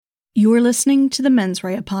You're listening to the Mens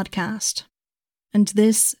Rea podcast, and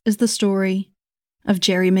this is the story of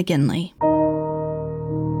Gerry McGinley.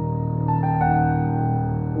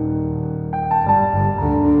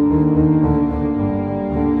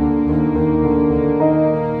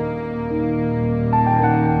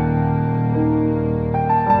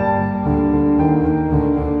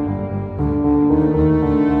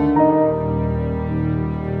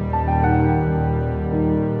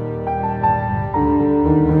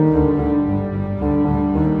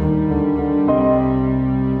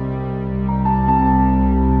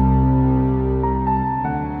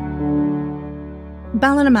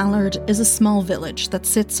 Ballinamallard is a small village that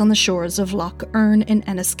sits on the shores of Lough Erne in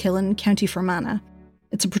Enniskillen, County Fermanagh.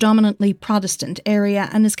 It's a predominantly Protestant area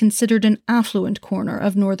and is considered an affluent corner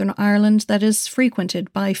of Northern Ireland that is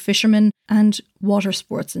frequented by fishermen and water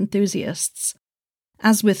sports enthusiasts.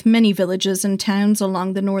 As with many villages and towns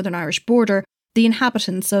along the Northern Irish border, the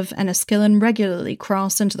inhabitants of Enniskillen regularly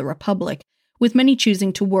cross into the Republic, with many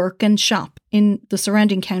choosing to work and shop in the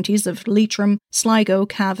surrounding counties of Leitrim, Sligo,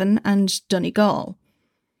 Cavan and Donegal.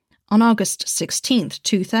 On August 16,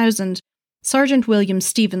 2000, Sergeant William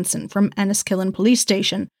Stevenson from Enniskillen Police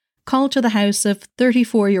Station called to the house of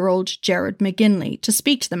 34-year-old Gerard McGinley to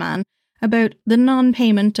speak to the man about the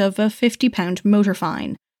non-payment of a £50 motor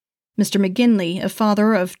fine. Mr. McGinley, a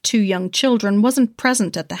father of 2 young children, wasn't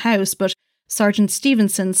present at the house, but Sergeant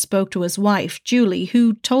Stevenson spoke to his wife, Julie,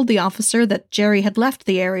 who told the officer that Gerry had left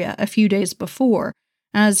the area a few days before,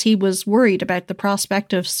 as he was worried about the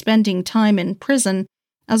prospect of spending time in prison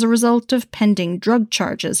as a result of pending drug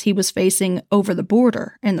charges he was facing over the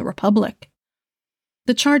border in the Republic.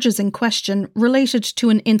 The charges in question related to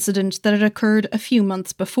an incident that had occurred a few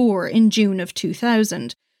months before, in June of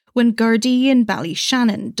 2000, when Gardaí in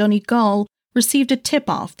Ballyshannon, Donegal, received a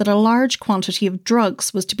tip-off that a large quantity of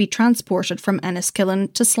drugs was to be transported from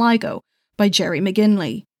Enniskillen to Sligo by Gerry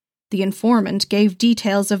McGinley. The informant gave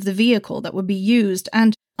details of the vehicle that would be used,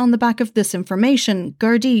 and on the back of this information,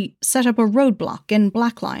 Gardaí set up a roadblock in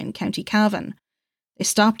Blackline, County Cavan. They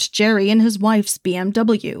stopped Gerry in his wife's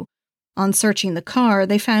BMW. On searching the car,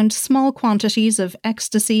 they found small quantities of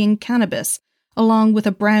ecstasy and cannabis, along with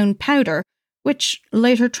a brown powder, which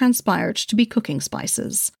later transpired to be cooking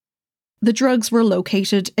spices. The drugs were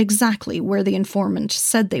located exactly where the informant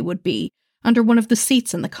said they would be, under one of the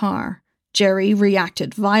seats in the car. Gerry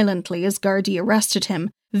reacted violently as Gardaí arrested him,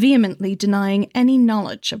 vehemently denying any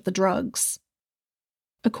knowledge of the drugs.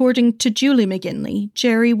 According to Julie McGinley,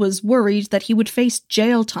 Gerry was worried that he would face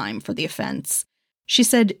jail time for the offence. She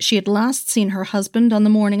said she had last seen her husband on the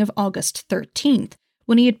morning of August 13th,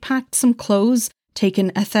 when he had packed some clothes,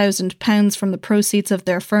 taken £1,000 from the proceeds of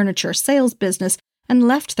their furniture sales business, and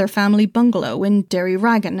left their family bungalow in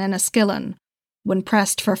Derryraggan, Enniskillen. When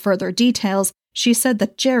pressed for further details, she said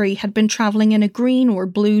that Gerry had been travelling in a green or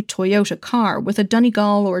blue Toyota car with a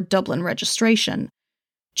Donegal or Dublin registration.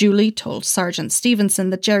 Julie told Sergeant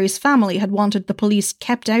Stevenson that Gerry's family had wanted the police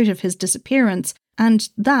kept out of his disappearance, and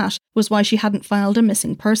that was why she hadn't filed a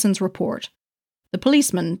missing persons report. The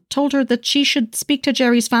policeman told her that she should speak to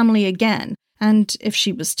Gerry's family again, and if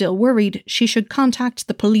she was still worried, she should contact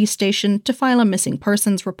the police station to file a missing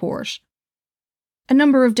persons report. A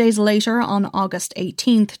number of days later, on August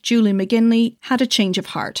 18th, Julie McGinley had a change of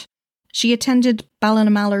heart. She attended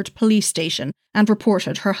Ballinamallard Police Station and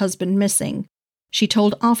reported her husband missing. She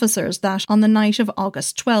told officers that on the night of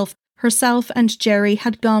August 12th, herself and Gerry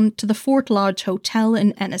had gone to the Fort Lodge Hotel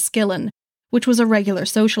in Enniskillen, which was a regular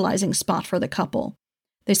socialising spot for the couple.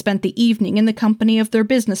 They spent the evening in the company of their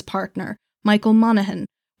business partner, Michael Monaghan,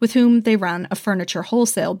 with whom they ran a furniture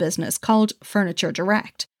wholesale business called Furniture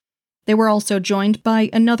Direct. They were also joined by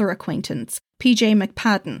another acquaintance, PJ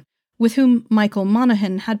McPadden, with whom Michael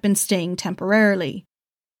Monaghan had been staying temporarily.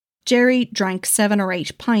 Gerry drank 7 or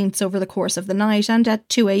 8 pints over the course of the night, and at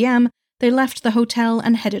 2 a.m. they left the hotel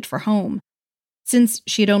and headed for home. Since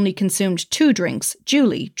she had only consumed 2 drinks,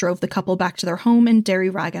 Julie drove the couple back to their home in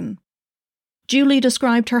Derryraggan. Julie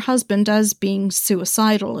described her husband as being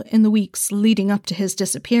suicidal in the weeks leading up to his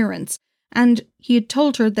disappearance, and he had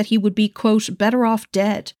told her that he would be, quote, better off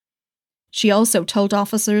dead. She also told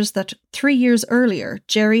officers that 3 years earlier,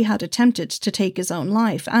 Gerry had attempted to take his own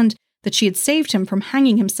life, and that she had saved him from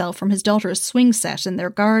hanging himself from his daughter's swing set in their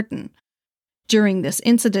garden. During this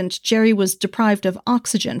incident, Gerry was deprived of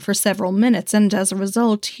oxygen for several minutes, and as a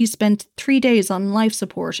result, he spent 3 days on life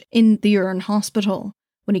support in the Erne Hospital.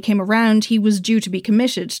 When he came around, he was due to be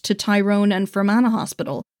committed to Tyrone and Fermanagh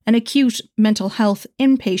Hospital, an acute mental health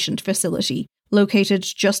inpatient facility located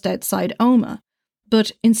just outside Omagh.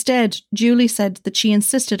 But instead, Julie said that she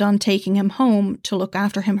insisted on taking him home to look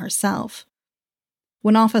after him herself.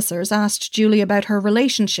 When officers asked Julie about her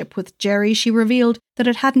relationship with Gerry, she revealed that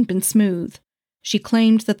it hadn't been smooth. She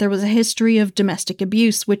claimed that there was a history of domestic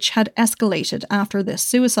abuse which had escalated after this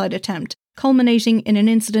suicide attempt, culminating in an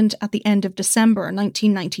incident at the end of December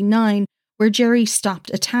 1999 where Gerry stopped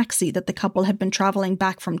a taxi that the couple had been travelling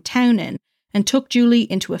back from town in and took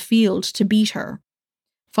Julie into a field to beat her.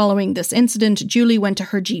 Following this incident, Julie went to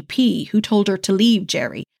her GP, who told her to leave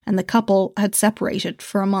Gerry, and the couple had separated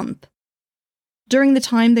for a month. During the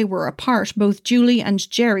time they were apart, both Julie and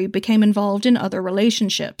Gerry became involved in other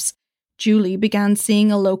relationships. Julie began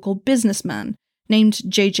seeing a local businessman named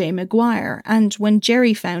J.J. Maguire, and when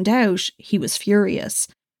Gerry found out, he was furious.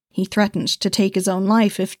 He threatened to take his own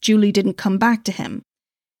life if Julie didn't come back to him.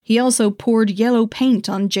 He also poured yellow paint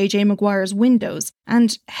on J.J. Maguire's windows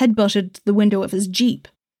and headbutted the window of his Jeep.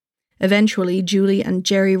 Eventually, Julie and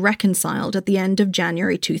Gerry reconciled at the end of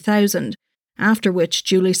January 2000, after which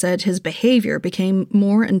Julie said his behaviour became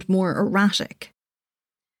more and more erratic.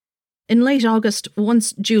 In late August,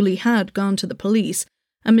 once Julie had gone to the police,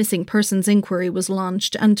 a missing persons inquiry was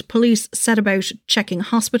launched and police set about checking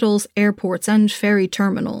hospitals, airports and ferry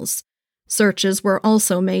terminals. Searches were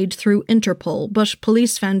also made through Interpol, but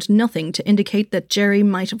police found nothing to indicate that Gerry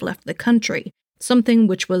might have left the country, something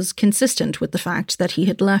which was consistent with the fact that he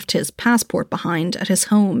had left his passport behind at his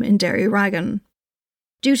home in Derry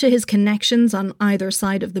Due to his connections on either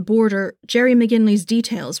side of the border, Gerry McGinley's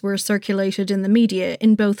details were circulated in the media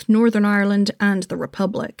in both Northern Ireland and the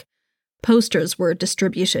Republic. Posters were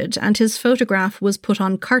distributed and his photograph was put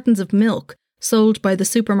on cartons of milk sold by the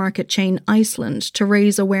supermarket chain Iceland to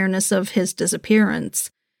raise awareness of his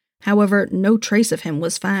disappearance. However, no trace of him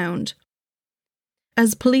was found.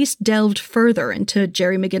 As police delved further into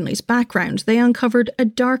Gerry McGinley's background, they uncovered a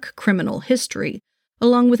dark criminal history,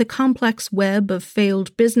 along with a complex web of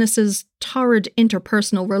failed businesses, torrid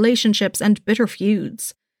interpersonal relationships and bitter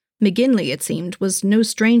feuds. McGinley, it seemed, was no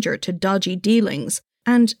stranger to dodgy dealings,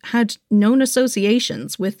 and had known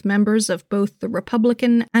associations with members of both the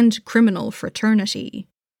Republican and criminal fraternity.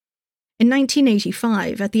 In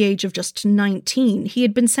 1985, at the age of just 19, he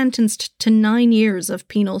had been sentenced to 9 years of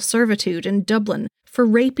penal servitude in Dublin for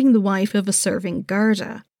raping the wife of a serving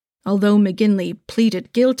Garda. Although McGinley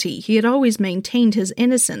pleaded guilty, he had always maintained his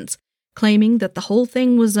innocence, claiming that the whole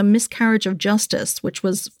thing was a miscarriage of justice which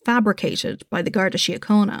was fabricated by the Garda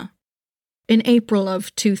Síochána. In April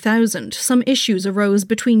of 2000, some issues arose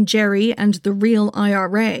between Gerry and the Real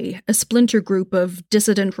IRA, a splinter group of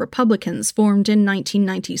dissident Republicans formed in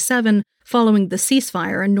 1997 following the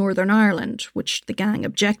ceasefire in Northern Ireland, which the gang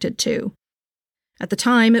objected to. At the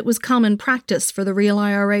time, it was common practice for the Real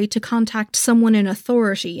IRA to contact someone in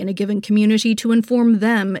authority in a given community to inform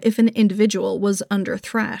them if an individual was under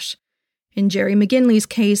threat. In Gerry McGinley's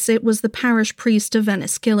case, it was the parish priest of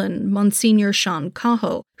Enniskillen, Monsignor Sean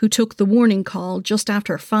Cahill, who took the warning call just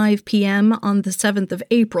after 5 p.m. on the 7th of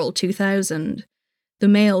April 2000. The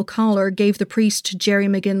male caller gave the priest Gerry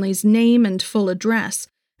McGinley's name and full address,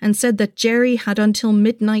 and said that Gerry had until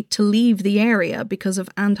midnight to leave the area because of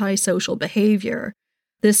antisocial behaviour.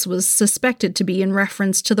 This was suspected to be in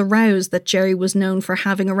reference to the rows that Gerry was known for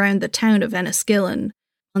having around the town of Enniskillen.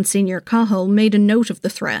 Monsignor Cahill made a note of the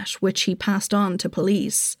threat, which he passed on to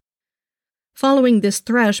police. Following this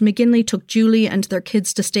threat, McGinley took Julie and their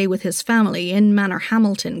kids to stay with his family in Manor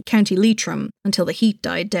Hamilton, County Leitrim, until the heat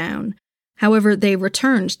died down. However, they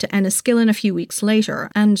returned to Enniskillen a few weeks later,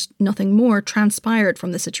 and nothing more transpired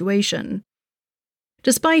from the situation.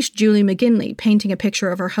 Despite Julie McGinley painting a picture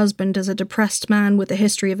of her husband as a depressed man with a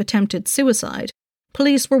history of attempted suicide,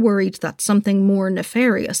 police were worried that something more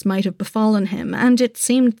nefarious might have befallen him, and it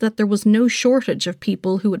seemed that there was no shortage of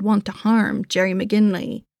people who would want to harm Gerry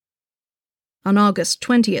McGinley. On August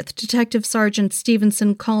 20th, Detective Sergeant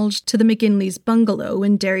Stevenson called to the McGinley's bungalow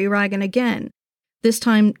in Derry again, this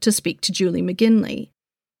time to speak to Julie McGinley.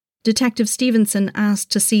 Detective Stevenson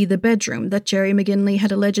asked to see the bedroom that Gerry McGinley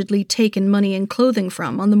had allegedly taken money and clothing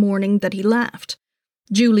from on the morning that he left.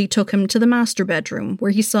 Julie took him to the master bedroom,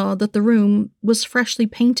 where he saw that the room was freshly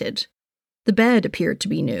painted. The bed appeared to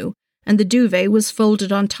be new, and the duvet was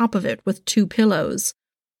folded on top of it with 2 pillows.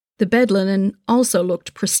 The bed linen also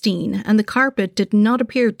looked pristine, and the carpet did not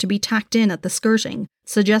appear to be tacked in at the skirting,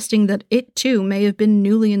 suggesting that it too may have been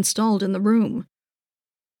newly installed in the room.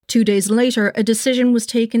 2 days later, a decision was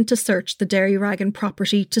taken to search the Derry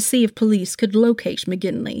property to see if police could locate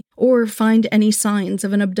McGinley or find any signs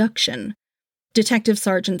of an abduction. Detective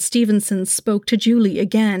Sergeant Stevenson spoke to Julie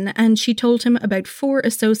again, and she told him about 4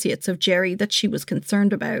 associates of Gerry that she was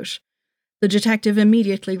concerned about. The detective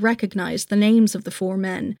immediately recognised the names of the 4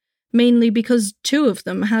 men, mainly because two of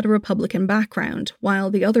them had a Republican background, while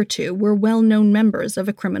the other two were well-known members of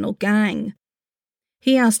a criminal gang.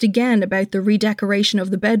 He asked again about the redecoration of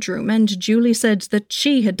the bedroom, and Julie said that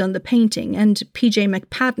she had done the painting and PJ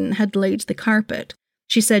McPadden had laid the carpet.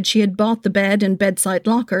 She said she had bought the bed and bedside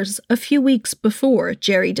lockers a few weeks before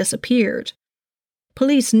Gerry disappeared.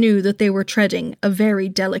 Police knew that they were treading a very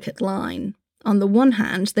delicate line. On the one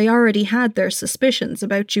hand, they already had their suspicions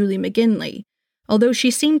about Julie McGinley. Although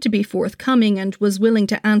she seemed to be forthcoming and was willing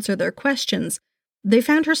to answer their questions, they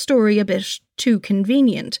found her story a bit too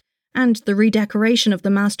convenient, and the redecoration of the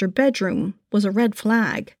master bedroom was a red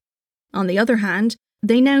flag. On the other hand,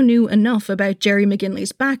 they now knew enough about Gerry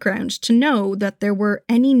McGinley's background to know that there were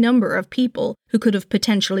any number of people who could have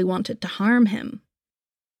potentially wanted to harm him.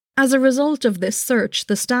 As a result of this search,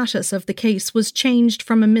 the status of the case was changed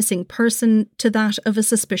from a missing person to that of a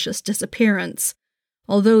suspicious disappearance.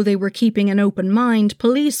 Although they were keeping an open mind,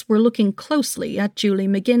 police were looking closely at Julie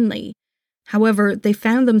McGinley. However, they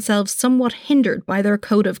found themselves somewhat hindered by their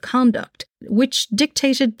code of conduct, which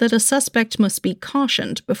dictated that a suspect must be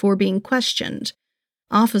cautioned before being questioned.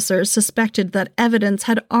 Officers suspected that evidence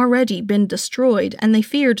had already been destroyed, and they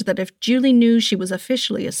feared that if Julie knew she was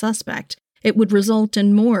officially a suspect, it would result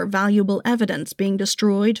in more valuable evidence being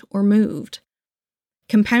destroyed or moved.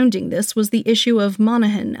 Compounding this was the issue of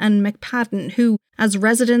Monaghan and McPadden, who, as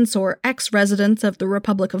residents or ex-residents of the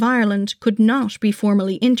Republic of Ireland, could not be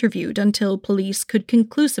formally interviewed until police could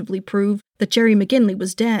conclusively prove that Gerry McGinley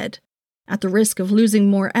was dead. At the risk of losing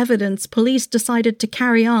more evidence, police decided to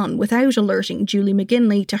carry on without alerting Julie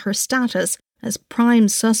McGinley to her status as prime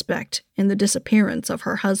suspect in the disappearance of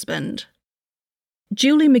her husband.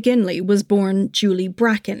 Julie McGinley was born Julie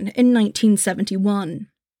Bracken in 1971.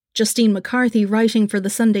 Justine McCarthy, writing for the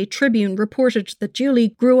Sunday Tribune, reported that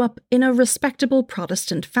Julie grew up in a respectable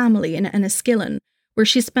Protestant family in Enniskillen, where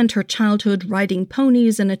she spent her childhood riding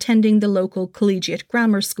ponies and attending the local collegiate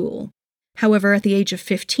grammar school. However, at the age of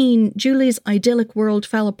 15, Julie's idyllic world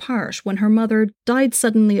fell apart when her mother died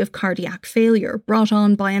suddenly of cardiac failure brought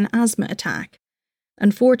on by an asthma attack.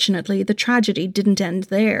 Unfortunately, the tragedy didn't end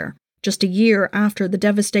there. Just a year after the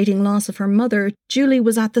devastating loss of her mother, Julie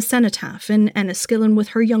was at the cenotaph in Enniskillen with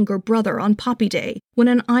her younger brother on Poppy Day when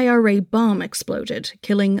an IRA bomb exploded,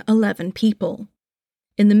 killing 11 people.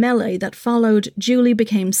 In the melee that followed, Julie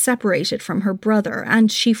became separated from her brother,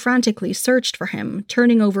 and she frantically searched for him,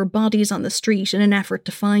 turning over bodies on the street in an effort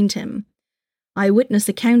to find him. Eyewitness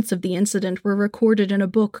accounts of the incident were recorded in a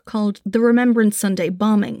book called The Remembrance Sunday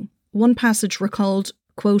Bombing. One passage recalled,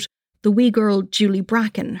 quote, "The wee girl Julie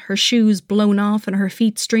Bracken, her shoes blown off and her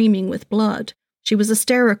feet streaming with blood. She was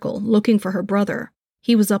hysterical, looking for her brother.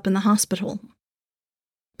 He was up in the hospital."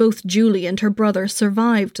 Both Julie and her brother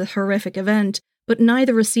survived the horrific event, but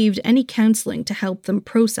neither received any counselling to help them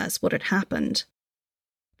process what had happened.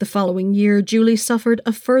 The following year, Julie suffered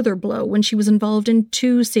a further blow when she was involved in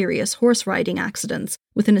 2 serious horse riding accidents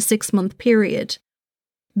within a 6-month period.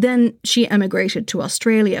 Then she emigrated to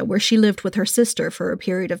Australia, where she lived with her sister for a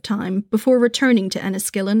period of time before returning to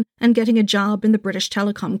Enniskillen and getting a job in the British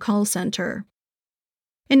Telecom call centre.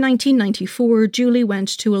 In 1994, Julie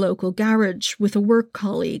went to a local garage with a work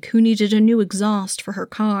colleague who needed a new exhaust for her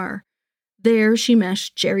car. There she met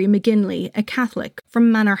Gerry McGinley, a Catholic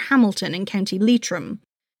from Manor Hamilton in County Leitrim.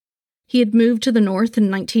 He had moved to the north in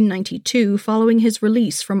 1992 following his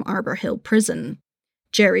release from Arbour Hill Prison.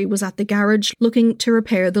 Gerry was at the garage looking to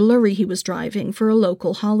repair the lorry he was driving for a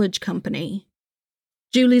local haulage company.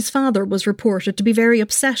 Julie's father was reported to be very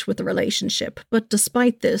upset with the relationship, but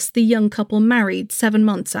despite this, the young couple married 7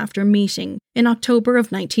 months after meeting, in October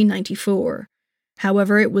of 1994.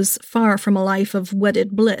 However, it was far from a life of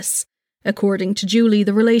wedded bliss. According to Julie,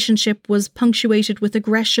 the relationship was punctuated with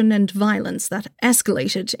aggression and violence that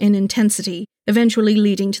escalated in intensity, eventually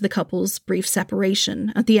leading to the couple's brief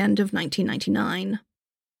separation at the end of 1999.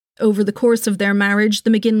 Over the course of their marriage,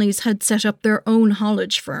 the McGinleys had set up their own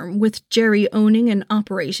haulage firm, with Gerry owning and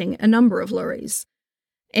operating a number of lorries.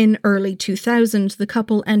 In early 2000, the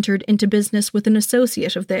couple entered into business with an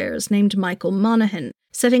associate of theirs named Michael Monaghan,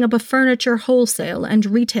 setting up a furniture wholesale and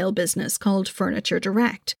retail business called Furniture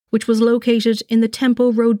Direct, which was located in the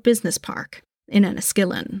Tempo Road Business Park in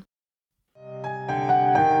Enniskillen.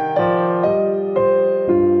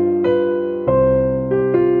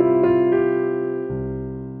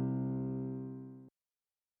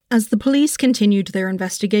 As the police continued their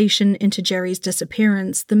investigation into Gerry's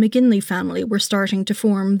disappearance, the McGinley family were starting to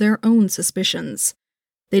form their own suspicions.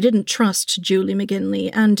 They didn't trust Julie McGinley,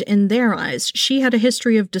 and in their eyes, she had a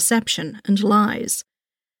history of deception and lies.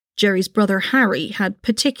 Gerry's brother Harry had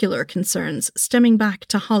particular concerns stemming back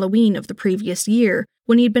to Halloween of the previous year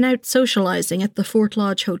when he'd been out socialising at the Fort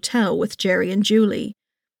Lodge Hotel with Gerry and Julie.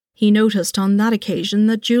 He noticed on that occasion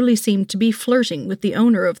that Julie seemed to be flirting with the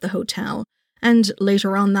owner of the hotel, and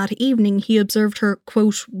later on that evening he observed her,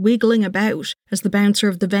 quote, wiggling about as the bouncer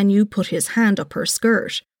of the venue put his hand up her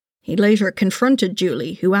skirt. He later confronted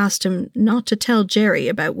Julie, who asked him not to tell Gerry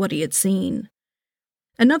about what he had seen.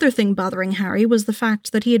 Another thing bothering Harry was the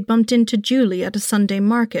fact that he had bumped into Julie at a Sunday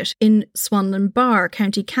market in Swanland Bar,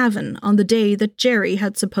 County Cavan, on the day that Gerry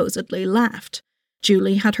had supposedly left.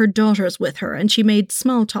 Julie had her daughters with her, and she made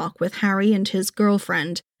small talk with Harry and his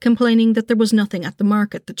girlfriend, complaining that there was nothing at the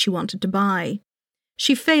market that she wanted to buy.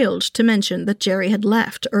 She failed to mention that Gerry had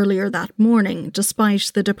left earlier that morning,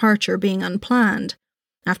 despite the departure being unplanned.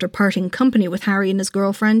 After parting company with Harry and his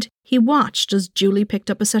girlfriend, he watched as Julie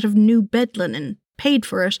picked up a set of new bed linen, paid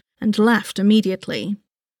for it, and left immediately.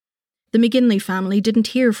 The McGinley family didn't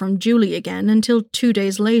hear from Julie again until 2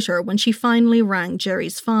 days later when she finally rang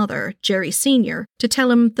Gerry's father, Gerry Sr., to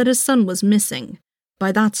tell him that his son was missing.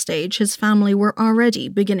 By that stage, his family were already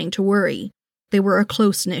beginning to worry. They were a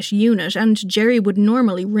close-knit unit, and Gerry would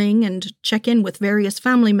normally ring and check in with various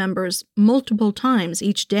family members multiple times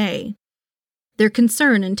each day. Their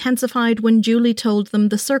concern intensified when Julie told them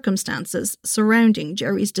the circumstances surrounding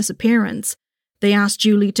Gerry's disappearance. They asked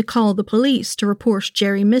Julie to call the police to report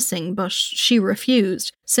Gerry missing, but she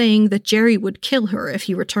refused, saying that Gerry would kill her if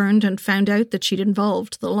he returned and found out that she'd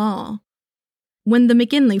involved the law. When the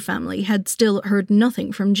McGinley family had still heard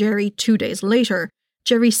nothing from Gerry 2 days later,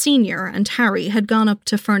 Gerry Sr. and Harry had gone up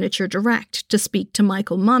to Furniture Direct to speak to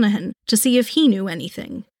Michael Monaghan to see if he knew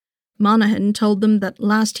anything. Monaghan told them that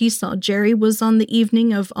last he saw Gerry was on the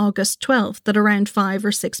evening of August 12th at around 5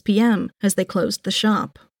 or 6 p.m. as they closed the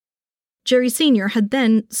shop. Gerry Sr. had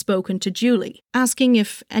then spoken to Julie, asking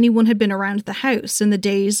if anyone had been around the house in the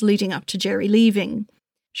days leading up to Gerry leaving.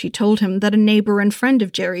 She told him that a neighbour and friend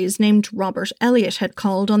of Gerry's named Robert Elliott had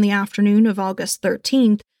called on the afternoon of August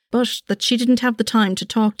 13th, but that she didn't have the time to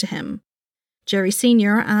talk to him. Gerry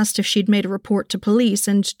Sr. asked if she'd made a report to police,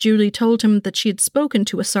 and Julie told him that she had spoken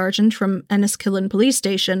to a sergeant from Enniskillen Police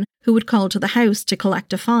Station who would call to the house to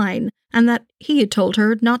collect a fine, and that he had told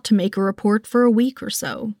her not to make a report for a week or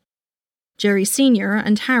so. Gerry Sr.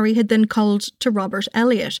 and Harry had then called to Robert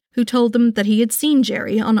Elliott, who told them that he had seen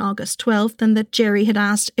Gerry on August 12th and that Gerry had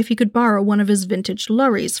asked if he could borrow one of his vintage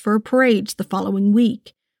lorries for a parade the following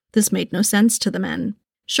week. This made no sense to the men.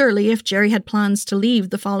 Surely, if Gerry had plans to leave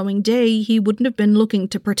the following day, he wouldn't have been looking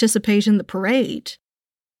to participate in the parade.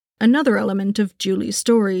 Another element of Julie's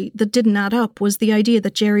story that didn't add up was the idea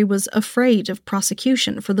that Gerry was afraid of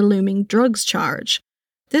prosecution for the looming drugs charge.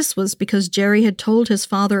 This was because Gerry had told his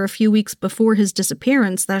father a few weeks before his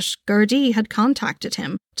disappearance that Gardaí had contacted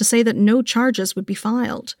him to say that no charges would be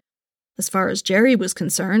filed. As far as Gerry was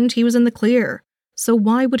concerned, he was in the clear, so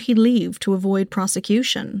why would he leave to avoid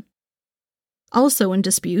prosecution? Also in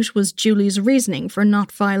dispute was Julie's reasoning for not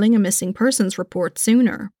filing a missing persons report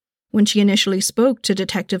sooner. When she initially spoke to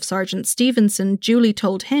Detective Sergeant Stevenson, Julie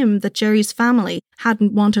told him that Gerry's family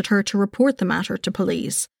hadn't wanted her to report the matter to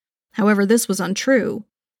police. However, this was untrue.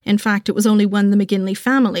 In fact, it was only when the McGinley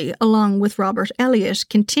family, along with Robert Elliott,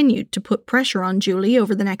 continued to put pressure on Julie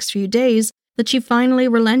over the next few days that she finally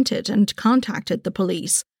relented and contacted the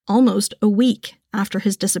police, almost a week after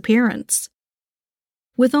his disappearance.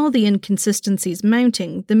 With all the inconsistencies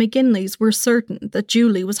mounting, the McGinleys were certain that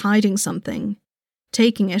Julie was hiding something.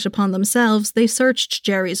 Taking it upon themselves, they searched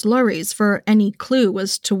Gerry's lorries for any clue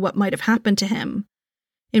as to what might have happened to him.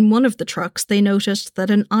 In one of the trucks, they noticed that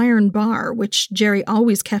an iron bar, which Gerry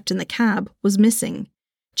always kept in the cab, was missing.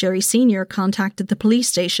 Gerry Sr. contacted the police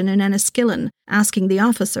station in Enniskillen, asking the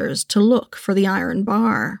officers to look for the iron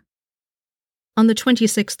bar. On the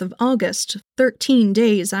 26th of August, 13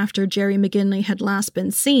 days after Gerry McGinley had last been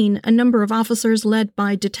seen, a number of officers led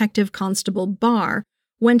by Detective Constable Barr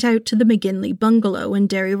went out to the McGinley bungalow in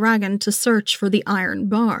Derryraggan to search for the iron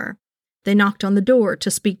bar. They knocked on the door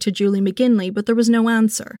to speak to Julie McGinley, but there was no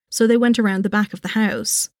answer, so they went around the back of the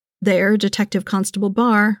house. There, Detective Constable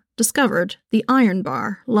Barr discovered the iron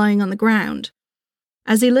bar lying on the ground.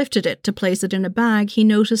 As he lifted it to place it in a bag, he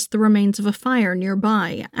noticed the remains of a fire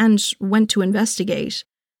nearby and went to investigate.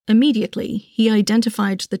 Immediately, he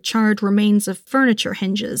identified the charred remains of furniture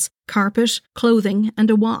hinges, carpet, clothing,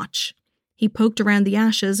 and a watch. He poked around the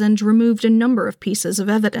ashes and removed a number of pieces of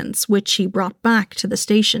evidence, which he brought back to the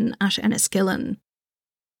station at Enniskillen.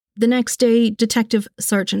 The next day, Detective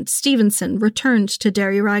Sergeant Stevenson returned to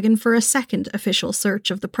Derryraggan for a second official search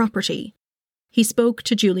of the property. He spoke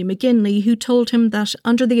to Julie McGinley, who told him that,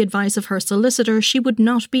 under the advice of her solicitor, she would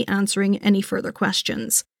not be answering any further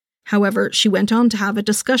questions. However, she went on to have a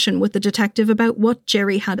discussion with the detective about what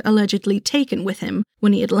Gerry had allegedly taken with him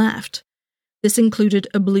when he had left. This included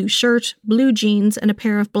a blue shirt, blue jeans, and a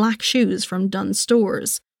pair of black shoes from Dunnes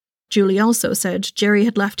Stores. Julie also said Gerry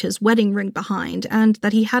had left his wedding ring behind and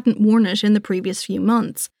that he hadn't worn it in the previous few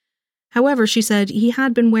months. However, she said he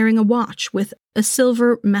had been wearing a watch with a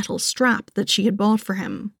silver metal strap that she had bought for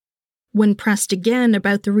him. When pressed again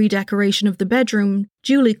about the redecoration of the bedroom,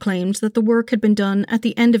 Julie claimed that the work had been done at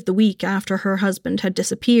the end of the week after her husband had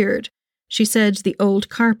disappeared. She said the old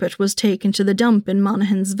carpet was taken to the dump in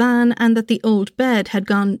Monaghan's van and that the old bed had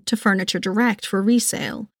gone to Furniture Direct for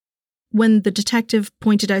resale. When the detective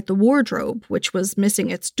pointed out the wardrobe, which was missing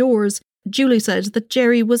its doors, Julie said that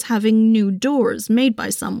Gerry was having new doors made by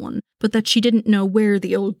someone, but that she didn't know where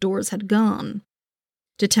the old doors had gone.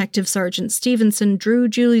 Detective Sergeant Stevenson drew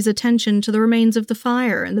Julie's attention to the remains of the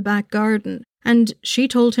fire in the back garden, and she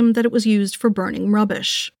told him that it was used for burning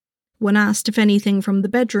rubbish. When asked if anything from the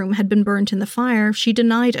bedroom had been burnt in the fire, she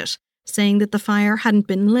denied it, saying that the fire hadn't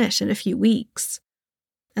been lit in a few weeks.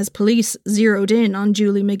 As police zeroed in on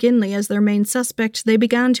Julie McGinley as their main suspect, they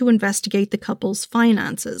began to investigate the couple's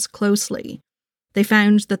finances closely. They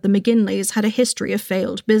found that the McGinleys had a history of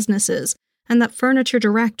failed businesses, and that Furniture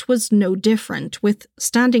Direct was no different, with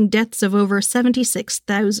standing debts of over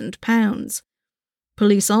 £76,000.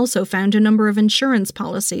 Police also found a number of insurance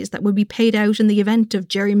policies that would be paid out in the event of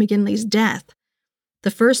Gerry McGinley's death.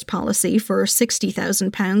 The first policy for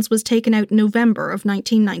 £60,000 was taken out in November of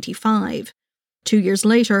 1995. 2 years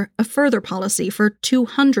later, a further policy for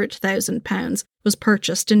 £200,000 was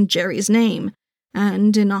purchased in Gerry's name,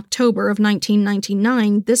 and in October of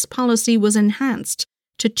 1999, this policy was enhanced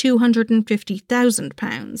to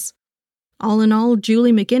 £250,000. All in all,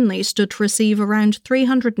 Julie McGinley stood to receive around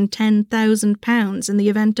 £310,000 in the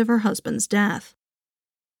event of her husband's death.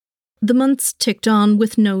 The months ticked on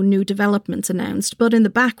with no new developments announced, but in the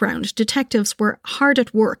background, detectives were hard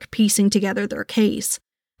at work piecing together their case.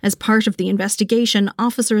 As part of the investigation,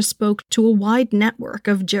 officers spoke to a wide network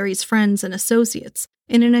of Gerry's friends and associates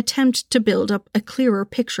in an attempt to build up a clearer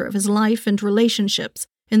picture of his life and relationships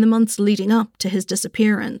in the months leading up to his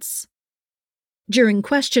disappearance. During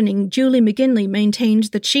questioning, Julie McGinley maintained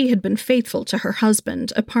that she had been faithful to her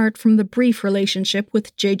husband, apart from the brief relationship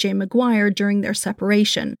with J.J. Maguire during their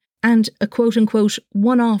separation, and a quote-unquote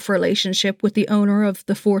one-off relationship with the owner of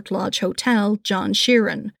the Fort Lodge Hotel, John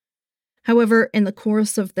Sheeran. However, in the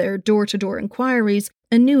course of their door-to-door inquiries,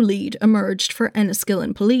 a new lead emerged for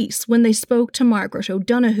Enniskillen Police when they spoke to Margaret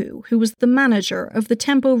O'Donoghue, who was the manager of the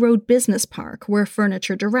Tempo Road Business Park where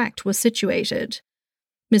Furniture Direct was situated.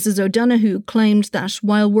 Mrs. O'Donoghue claimed that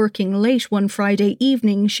while working late one Friday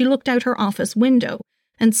evening, she looked out her office window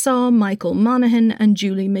and saw Michael Monaghan and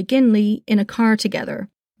Julie McGinley in a car together.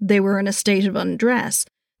 They were in a state of undress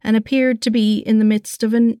and appeared to be in the midst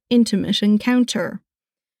of an intimate encounter.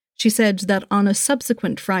 She said that on a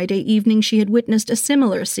subsequent Friday evening she had witnessed a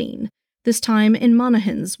similar scene, this time in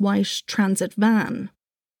Monaghan's white transit van.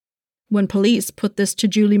 When police put this to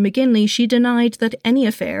Julie McGinley, she denied that any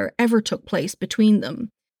affair ever took place between them.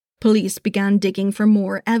 Police began digging for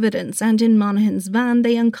more evidence, and in Monaghan's van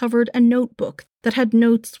they uncovered a notebook that had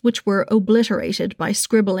notes which were obliterated by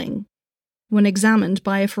scribbling. When examined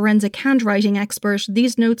by a forensic handwriting expert,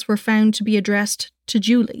 these notes were found to be addressed to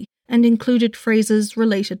Julie and included phrases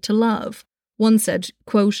related to love. One said,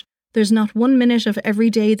 quote, "There's not 1 minute of every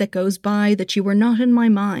day that goes by that you were not in my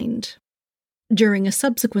mind." During a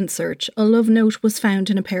subsequent search, a love note was found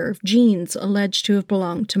in a pair of jeans alleged to have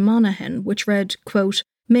belonged to Monaghan, which read, quote,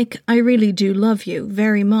 "Mick, I really do love you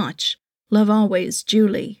very much. Love always,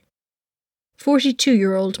 Julie."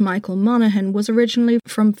 42-year-old Michael Monaghan was originally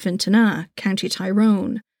from Fintona, County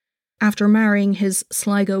Tyrone. After marrying his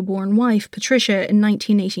Sligo-born wife, Patricia, in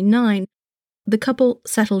 1989, the couple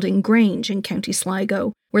settled in Grange in County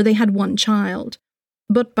Sligo, where they had one child.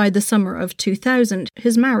 But by the summer of 2000,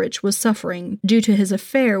 his marriage was suffering due to his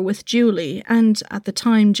affair with Julie, and at the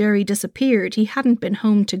time Gerry disappeared, he hadn't been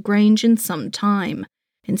home to Grange in some time.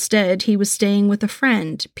 Instead, he was staying with a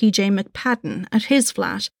friend, PJ McPadden, at his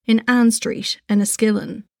flat in Ann Street,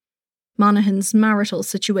 Enniskillen. Monaghan's marital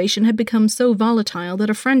situation had become so volatile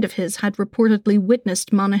that a friend of his had reportedly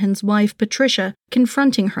witnessed Monaghan's wife, Patricia,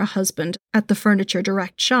 confronting her husband at the Furniture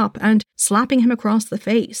Direct shop and slapping him across the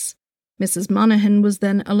face. Mrs. Monaghan was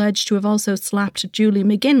then alleged to have also slapped Julie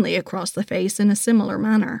McGinley across the face in a similar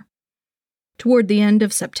manner. Toward the end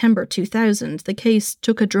of September 2000, the case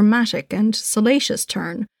took a dramatic and salacious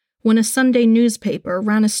turn when a Sunday newspaper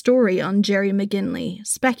ran a story on Gerry McGinley,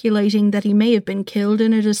 speculating that he may have been killed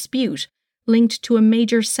in a dispute linked to a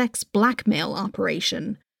major sex blackmail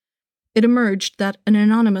operation. It emerged that an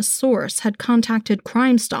anonymous source had contacted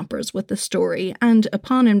Crime Stoppers with the story, and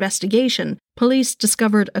upon investigation, police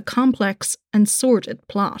discovered a complex and sordid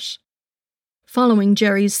plot. Following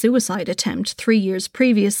Gerry's suicide attempt 3 years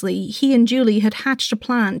previously, he and Julie had hatched a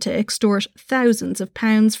plan to extort thousands of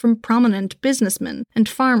pounds from prominent businessmen and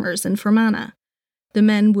farmers in Fermanagh. The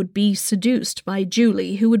men would be seduced by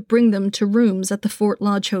Julie, who would bring them to rooms at the Fort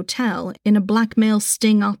Lodge Hotel in a blackmail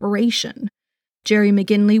sting operation. Gerry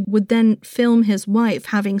McGinley would then film his wife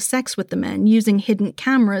having sex with the men using hidden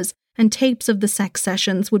cameras, and tapes of the sex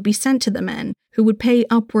sessions would be sent to the men, who would pay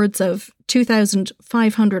upwards of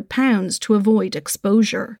 £2,500 to avoid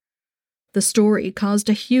exposure. The story caused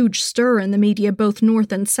a huge stir in the media both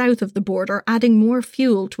north and south of the border, adding more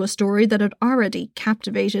fuel to a story that had already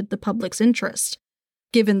captivated the public's interest.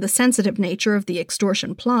 Given the sensitive nature of the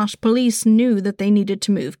extortion plot, police knew that they needed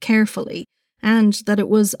to move carefully, and that it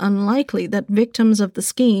was unlikely that victims of the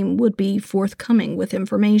scheme would be forthcoming with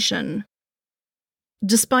information.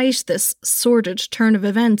 Despite this sordid turn of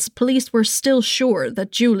events, police were still sure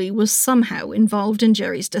that Julie was somehow involved in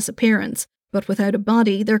Gerry's disappearance, but without a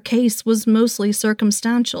body, their case was mostly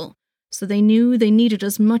circumstantial, so they knew they needed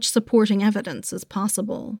as much supporting evidence as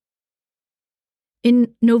possible.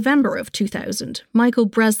 In November of 2000, Michael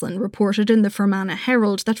Breslin reported in the Fermanagh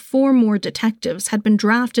Herald that 4 more detectives had been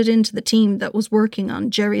drafted into the team that was working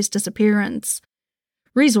on Gerry's disappearance.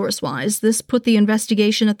 Resource-wise, this put the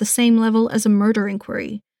investigation at the same level as a murder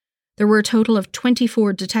inquiry. There were a total of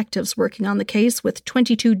 24 detectives working on the case, with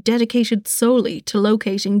 22 dedicated solely to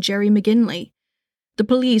locating Gerry McGinley. The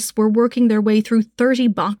police were working their way through 30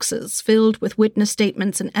 boxes filled with witness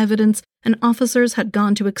statements and evidence, and officers had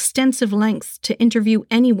gone to extensive lengths to interview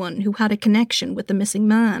anyone who had a connection with the missing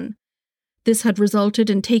man. This had resulted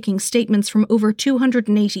in taking statements from over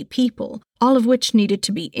 280 people, all of which needed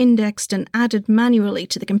to be indexed and added manually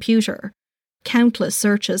to the computer. Countless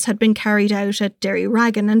searches had been carried out at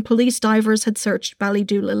Derryraggan, and police divers had searched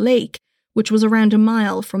Ballydoola Lake, which was around a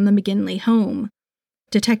mile from the McGinley home.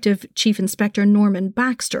 Detective Chief Inspector Norman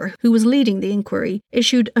Baxter, who was leading the inquiry,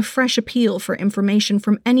 issued a fresh appeal for information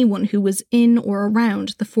from anyone who was in or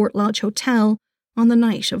around the Fort Lodge Hotel on the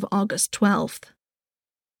night of August 12th.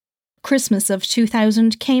 Christmas of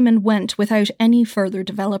 2000 came and went without any further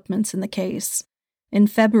developments in the case. In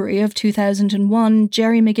February of 2001,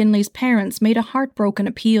 Gerry McGinley's parents made a heartbroken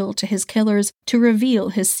appeal to his killers to reveal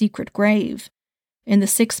his secret grave. In the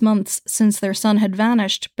 6 months since their son had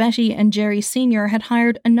vanished, Betty and Gerry Sr. had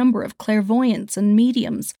hired a number of clairvoyants and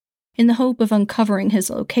mediums in the hope of uncovering his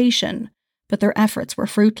location, but their efforts were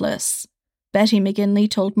fruitless. Betty McGinley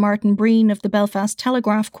told Martin Breen of the Belfast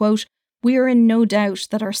Telegraph, quote, "We are in no doubt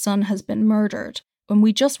that our son has been murdered, and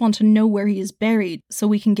we just want to know where he is buried so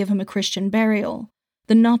we can give him a Christian burial.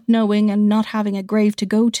 The not knowing and not having a grave to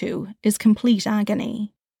go to is complete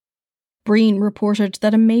agony." Breen reported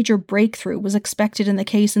that a major breakthrough was expected in the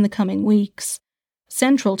case in the coming weeks.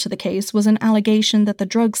 Central to the case was an allegation that the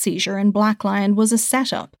drug seizure in Black Lion was a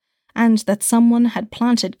setup, and that someone had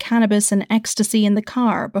planted cannabis and ecstasy in the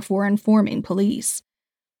car before informing police.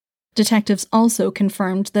 Detectives also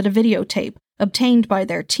confirmed that a videotape obtained by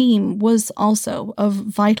their team was also of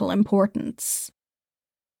vital importance.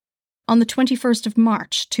 On the 21st of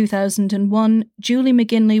March 2001, Julie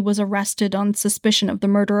McGinley was arrested on suspicion of the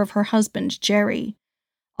murder of her husband, Gerry.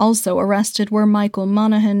 Also arrested were Michael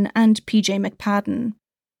Monaghan and PJ McPadden.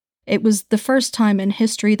 It was the first time in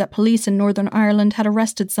history that police in Northern Ireland had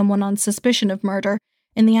arrested someone on suspicion of murder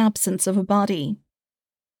in the absence of a body.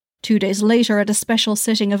 2 days later, at a special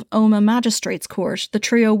sitting of Omagh Magistrates Court, the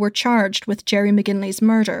trio were charged with Gerry McGinley's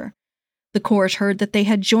murder. The court heard that they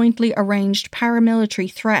had jointly arranged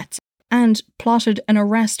paramilitary threats and plotted an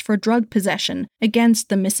arrest for drug possession against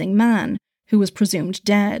the missing man, who was presumed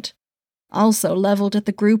dead. Also levelled at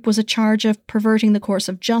the group was a charge of perverting the course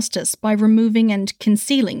of justice by removing and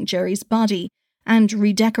concealing Gerry's body and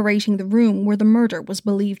redecorating the room where the murder was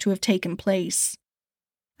believed to have taken place.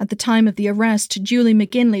 At the time of the arrest, Julie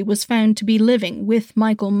McGinley was found to be living with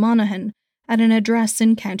Michael Monaghan at an address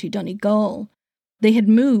in County Donegal. They had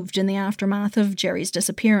moved in the aftermath of Gerry's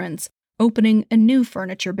disappearance, opening a new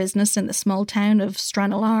furniture business in the small town of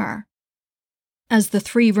Stranraer. As the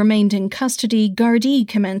three remained in custody, Gardaí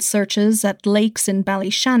commenced searches at lakes in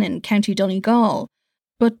Ballyshannon, County Donegal,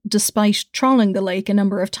 but despite trawling the lake a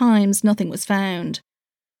number of times, nothing was found.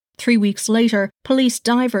 3 weeks later, police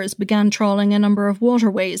divers began trawling a number of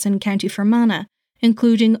waterways in County Fermanagh,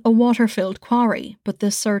 including a water-filled quarry, but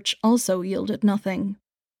this search also yielded nothing.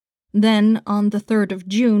 Then, on the 3rd of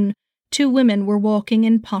June, 2 women were walking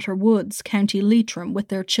in Potter Woods, County Leitrim, with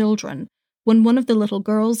their children, when one of the little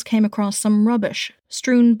girls came across some rubbish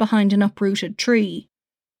strewn behind an uprooted tree.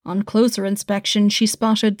 On closer inspection, she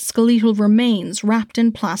spotted skeletal remains wrapped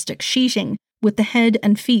in plastic sheeting, with the head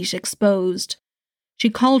and feet exposed. She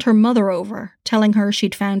called her mother over, telling her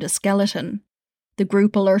she'd found a skeleton. The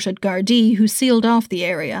group alerted Gardaí, who sealed off the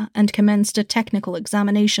area and commenced a technical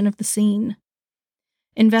examination of the scene.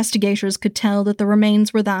 Investigators could tell that the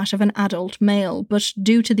remains were that of an adult male, but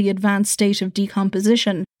due to the advanced state of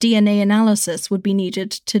decomposition, DNA analysis would be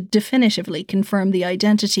needed to definitively confirm the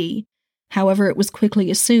identity. However, it was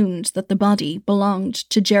quickly assumed that the body belonged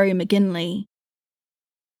to Gerry McGinley.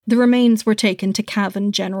 The remains were taken to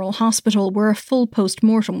Cavan General Hospital, where a full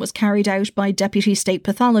post-mortem was carried out by Deputy State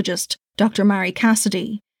Pathologist Dr. Mary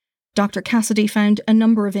Cassidy. Dr. Cassidy found a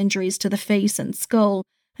number of injuries to the face and skull,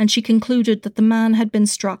 and she concluded that the man had been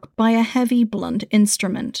struck by a heavy blunt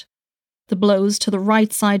instrument. The blows to the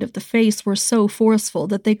right side of the face were so forceful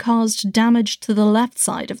that they caused damage to the left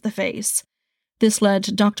side of the face. This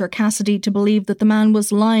led Dr. Cassidy to believe that the man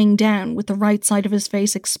was lying down with the right side of his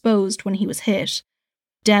face exposed when he was hit.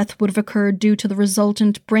 Death would have occurred due to the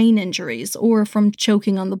resultant brain injuries or from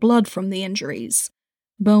choking on the blood from the injuries.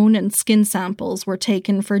 Bone and skin samples were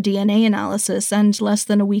taken for DNA analysis, and less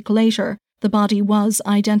than a week later, the body was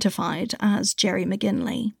identified as Gerry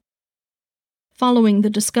McGinley. Following the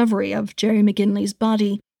discovery of Gerry McGinley's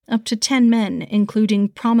body, up to 10 men, including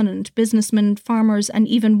prominent businessmen, farmers, and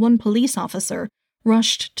even one police officer,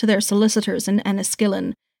 rushed to their solicitors in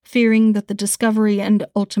Enniskillen, fearing that the discovery and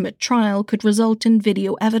ultimate trial could result in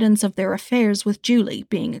video evidence of their affairs with Julie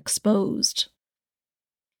being exposed.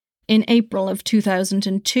 In April of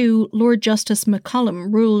 2002, Lord Justice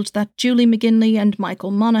McCollum ruled that Julie McGinley and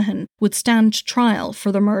Michael Monaghan would stand trial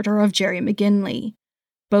for the murder of Gerry McGinley.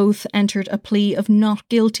 Both entered a plea of not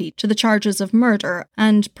guilty to the charges of murder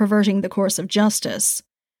and perverting the course of justice.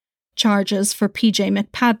 Charges for PJ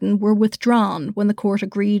McPadden were withdrawn when the court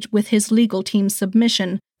agreed with his legal team's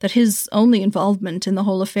submission that his only involvement in the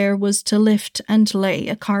whole affair was to lift and lay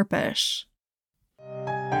a carpet.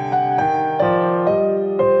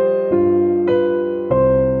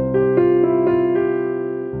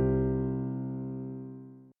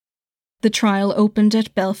 The trial opened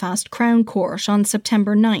at Belfast Crown Court on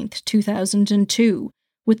September 9, 2002,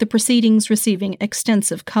 with the proceedings receiving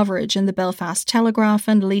extensive coverage in the Belfast Telegraph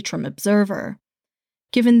and Leitrim Observer.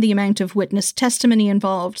 Given the amount of witness testimony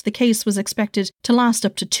involved, the case was expected to last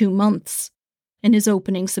up to 2 months. In his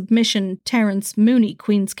opening submission, Terence Mooney,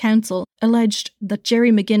 Queen's Counsel, alleged that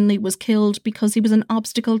Gerry McGinley was killed because he was an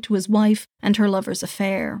obstacle to his wife and her lover's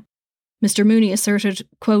affair. Mr. Mooney asserted,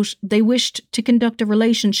 quote, "They wished to conduct a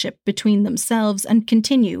relationship between themselves and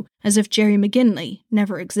continue as if Gerry McGinley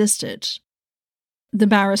never existed." The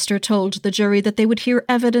barrister told the jury that they would hear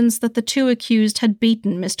evidence that the 2 accused had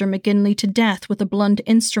beaten Mr. McGinley to death with a blunt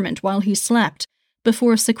instrument while he slept,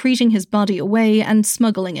 before secreting his body away and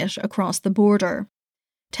smuggling it across the border.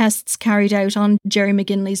 Tests carried out on Gerry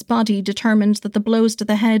McGinley's body determined that the blows to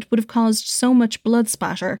the head would have caused so much blood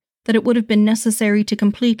spatter that it would have been necessary to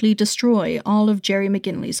completely destroy all of Gerry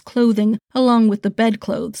McGinley's clothing, along with the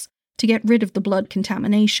bedclothes, to get rid of the blood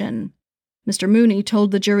contamination. Mr. Mooney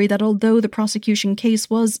told the jury that although the prosecution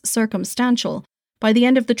case was circumstantial, by the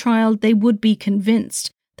end of the trial they would be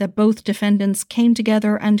convinced that both defendants came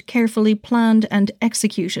together and carefully planned and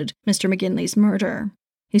executed Mr. McGinley's murder.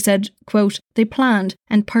 He said, quote, "They planned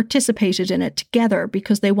and participated in it together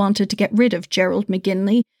because they wanted to get rid of Gerald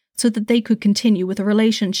McGinley so that they could continue with a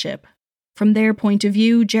relationship. From their point of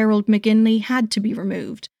view, Gerald McGinley had to be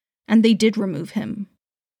removed, and they did remove him."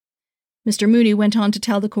 Mr. Mooney went on to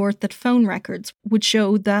tell the court that phone records would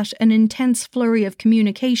show that an intense flurry of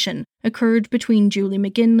communication occurred between Julie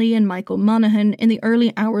McGinley and Michael Monaghan in the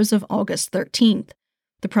early hours of August 13th.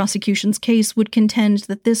 The prosecution's case would contend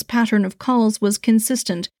that this pattern of calls was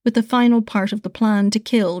consistent with the final part of the plan to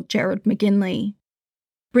kill Gerald McGinley.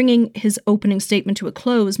 Bringing his opening statement to a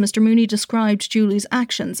close, Mr. Mooney described Julie's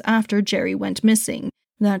actions after Gerry went missing,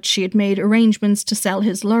 that she had made arrangements to sell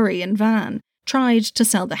his lorry and van, tried to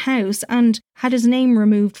sell the house, and had his name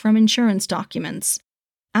removed from insurance documents.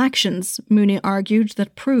 Actions, Mooney argued,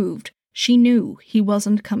 that proved she knew he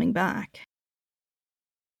wasn't coming back.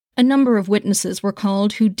 A number of witnesses were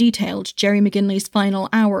called who detailed Gerry McGinley's final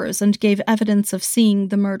hours and gave evidence of seeing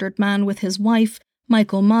the murdered man with his wife,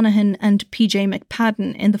 Michael Monaghan, and PJ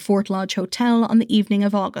McPadden in the Fort Lodge Hotel on the evening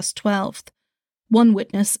of August 12th. One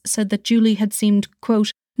witness said that Julie had seemed,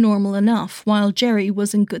 quote, "normal enough," while Gerry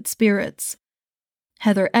was in good spirits.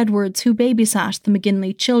 Heather Edwards, who babysat the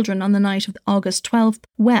McGinley children on the night of August 12th,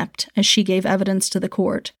 wept as she gave evidence to the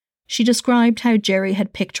court. She described how Gerry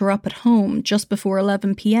had picked her up at home just before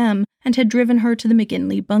 11 p.m. and had driven her to the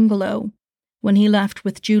McGinley bungalow. When he left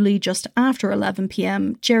with Julie just after 11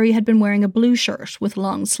 p.m, Gerry had been wearing a blue shirt with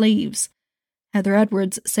long sleeves. Heather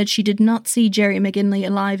Edwards said she did not see Gerry McGinley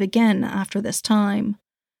alive again after this time.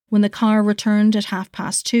 When the car returned at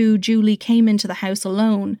 2:30, Julie came into the house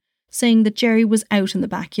alone, saying that Gerry was out in the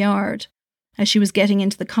backyard. As she was getting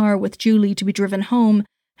into the car with Julie to be driven home,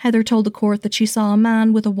 Heather told the court that she saw a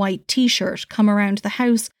man with a white t-shirt come around the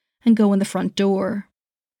house and go in the front door.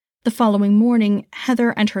 The following morning,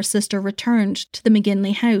 Heather and her sister returned to the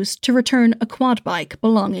McGinley house to return a quad bike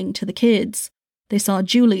belonging to the kids. They saw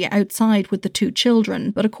Julie outside with the two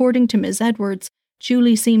children, but according to Ms. Edwards,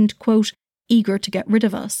 Julie seemed, quote, eager to get rid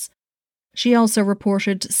of us. She also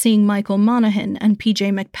reported seeing Michael Monaghan and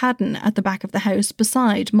PJ McPadden at the back of the house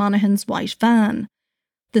beside Monaghan's white van.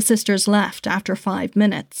 The sisters left after 5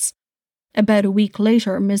 minutes. About a week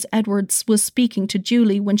later, Ms. Edwards was speaking to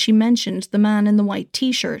Julie when she mentioned the man in the white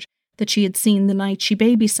t-shirt that she had seen the night she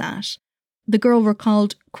babysat. The girl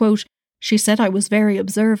recalled, quote, she said I was very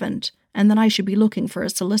observant and that I should be looking for a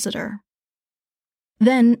solicitor.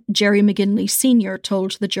 Then, Gerry McGinley Sr.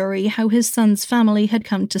 told the jury how his son's family had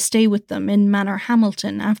come to stay with them in Manor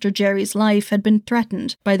Hamilton after Gerry's life had been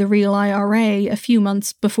threatened by the Real IRA a few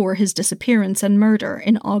months before his disappearance and murder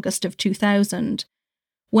in August of 2000.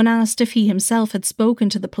 When asked if he himself had spoken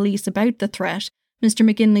to the police about the threat, Mr.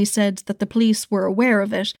 McGinley said that the police were aware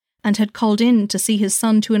of it and had called in to see his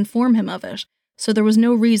son to inform him of it, so there was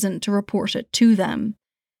no reason to report it to them.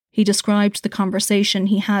 He described the conversation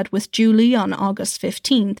he had with Julie on August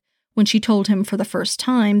 15th when she told him for the first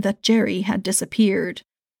time that Gerry had disappeared.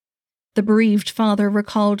 The bereaved father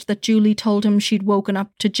recalled that Julie told him she'd woken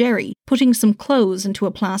up to Gerry putting some clothes into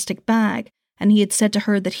a plastic bag, and he had said to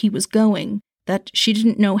her that he was going, that she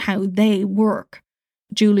didn't know how they work.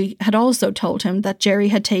 Julie had also told him that Gerry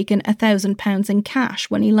had taken £1,000 in cash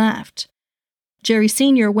when he left. Gerry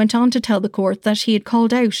Sr. went on to tell the court that he had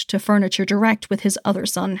called out to Furniture Direct with his other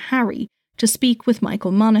son, Harry, to speak with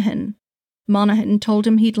Michael Monaghan. Monaghan told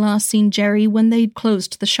him he'd last seen Gerry when they'd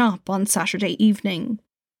closed the shop on Saturday evening.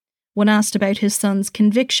 When asked about his son's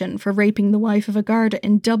conviction for raping the wife of a Garda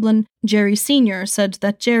in Dublin, Gerry Sr. said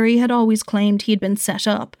that Gerry had always claimed he had been set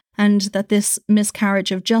up, and that this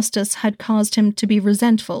miscarriage of justice had caused him to be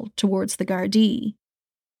resentful towards the Gardaí.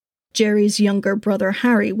 Gerry's younger brother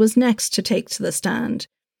Harry was next to take to the stand.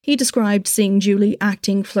 He described seeing Julie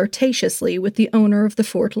acting flirtatiously with the owner of the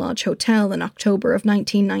Fort Lodge Hotel in October of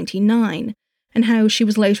 1999, and how she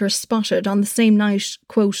was later spotted on the same night,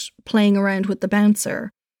 quote, playing around with the bouncer.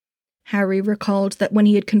 Harry recalled that when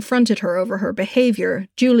he had confronted her over her behaviour,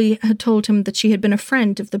 Julie had told him that she had been a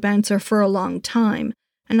friend of the bouncer for a long time,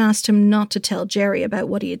 and asked him not to tell Gerry about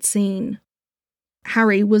what he had seen.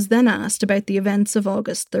 Harry was then asked about the events of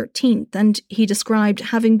August 13th, and he described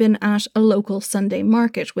having been at a local Sunday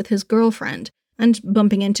market with his girlfriend and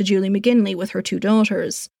bumping into Julie McGinley with her two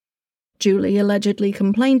daughters. Julie allegedly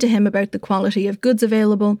complained to him about the quality of goods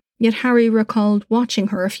available, yet Harry recalled watching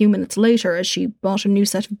her a few minutes later as she bought a new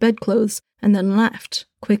set of bedclothes and then left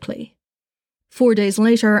quickly. 4 days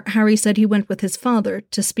later, Harry said he went with his father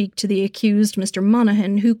to speak to the accused, Mr.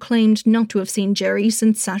 Monaghan, who claimed not to have seen Gerry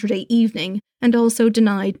since Saturday evening and also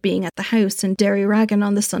denied being at the house in Derryragan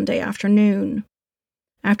on the Sunday afternoon.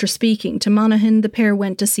 After speaking to Monaghan, the pair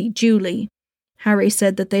went to see Julie. Harry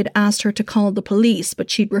said that they'd asked her to call the police, but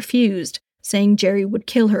she'd refused, saying Gerry would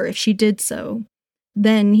kill her if she did so.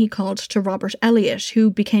 Then he called to Robert Elliott,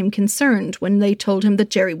 who became concerned when they told him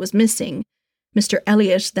that Gerry was missing. Mr.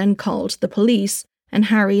 Elliott then called the police, and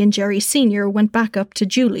Harry and Gerry Sr. went back up to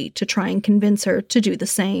Julie to try and convince her to do the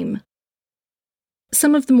same.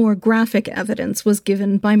 Some of the more graphic evidence was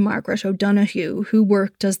given by Margaret O'Donoghue, who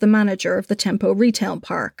worked as the manager of the Tempo Retail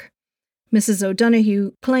Park. Mrs.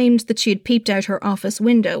 O'Donoghue claimed that she had peeped out her office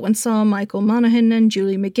window and saw Michael Monaghan and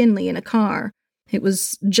Julie McGinley in a car. It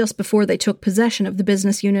was just before they took possession of the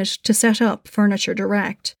business unit to set up Furniture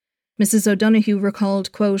Direct. Mrs. O'Donoghue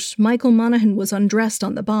recalled, quote, Michael Monaghan was undressed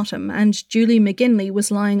on the bottom and Julie McGinley was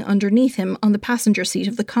lying underneath him on the passenger seat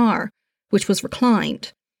of the car, which was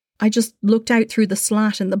reclined. I just looked out through the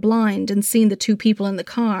slat in the blind and seen the two people in the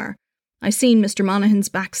car. I seen Mr. Monaghan's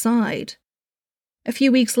backside. A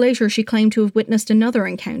few weeks later, she claimed to have witnessed another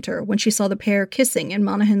encounter when she saw the pair kissing in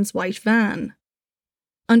Monaghan's white van.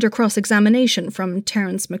 Under cross-examination from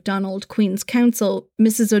Terence MacDonald, Queen's Counsel,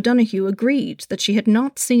 Mrs. O'Donoghue agreed that she had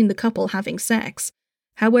not seen the couple having sex.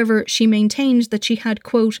 However, she maintained that she had,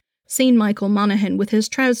 quote, seen Michael Monaghan with his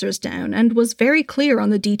trousers down and was very clear on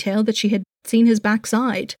the detail that she had seen his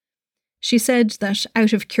backside. She said that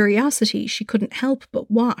out of curiosity she couldn't help but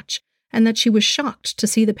watch, and that she was shocked to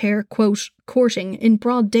see the pair, quote, courting in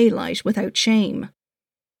broad daylight without shame.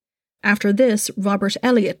 After this, Robert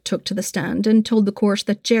Elliott took to the stand and told the court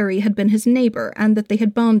that Gerry had been his neighbour and that they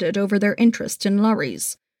had bonded over their interest in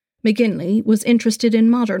lorries. McGinley was interested in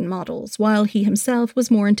modern models, while he himself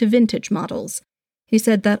was more into vintage models. He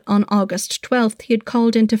said that on August 12th he had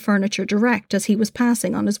called into Furniture Direct as he was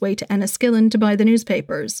passing on his way to Enniskillen to buy the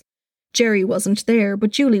newspapers. Gerry wasn't there,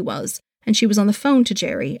 but Julie was, and she was on the phone to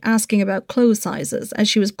Gerry, asking about clothes sizes as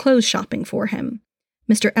she was clothes shopping for him.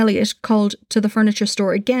 Mr. Elliott called to the furniture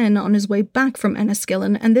store again on his way back from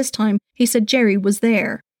Enniskillen, and this time he said Gerry was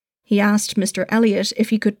there. He asked Mr. Elliott if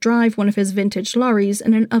he could drive one of his vintage lorries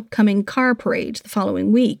in an upcoming car parade the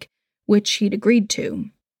following week, which he'd agreed to.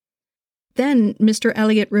 Then Mr.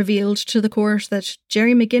 Elliott revealed to the court that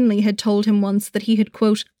Gerry McGinley had told him once that he had,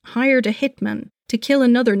 quote, hired a hitman to kill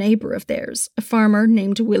another neighbour of theirs, a farmer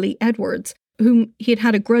named Willie Edwards, whom he had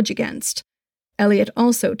had a grudge against. Elliott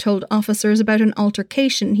also told officers about an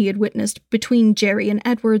altercation he had witnessed between Gerry and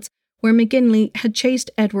Edwards, where McGinley had chased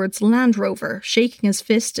Edwards' Land Rover, shaking his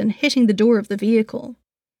fist and hitting the door of the vehicle.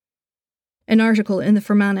 An article in the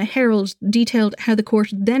Fermanagh Herald detailed how the court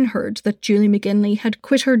then heard that Julie McGinley had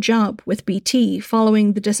quit her job with BT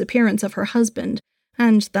following the disappearance of her husband,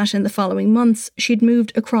 and that in the following months she'd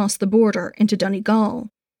moved across the border into Donegal.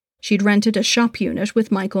 She'd rented a shop unit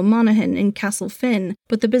with Michael Monaghan in Castlefin,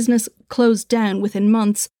 but the business closed down within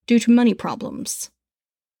months due to money problems.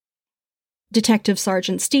 Detective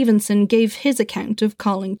Sergeant Stevenson gave his account of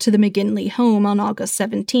calling to the McGinley home on August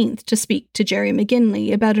 17th to speak to Gerry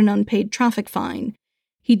McGinley about an unpaid traffic fine.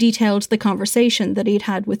 He detailed the conversation that he'd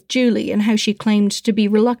had with Julie and how she claimed to be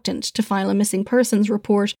reluctant to file a missing persons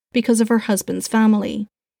report because of her husband's family.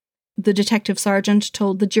 The detective sergeant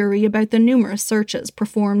told the jury about the numerous searches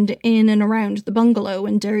performed in and around the bungalow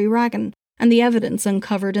in Derryraggan and the evidence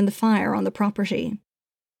uncovered in the fire on the property.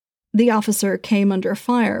 The officer came under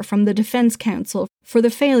fire from the defence counsel for the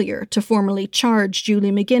failure to formally charge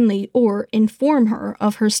Julie McGinley or inform her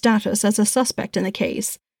of her status as a suspect in the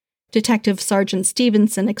case. Detective Sergeant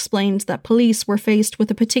Stevenson explained that police were faced with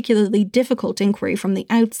a particularly difficult inquiry from the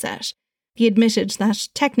outset. He admitted that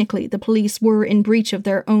technically the police were in breach of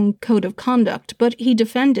their own code of conduct, but he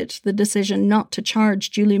defended the decision not to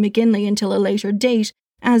charge Julie McGinley until a later date,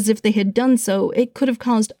 as if they had done so, it could have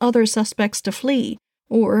caused other suspects to flee,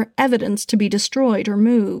 or evidence to be destroyed or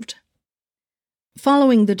moved.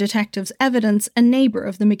 Following the detective's evidence, a neighbour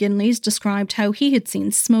of the McGinleys described how he had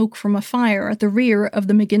seen smoke from a fire at the rear of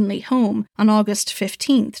the McGinley home on August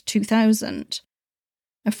 15, 2000.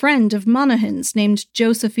 A friend of Monaghan's named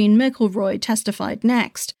Josephine McElroy testified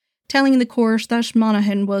next, telling the court that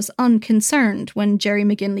Monaghan was unconcerned when Gerry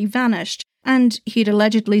McGinley vanished, and he'd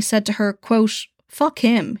allegedly said to her, quote, "Fuck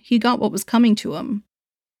him, he got what was coming to him."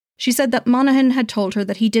 She said that Monaghan had told her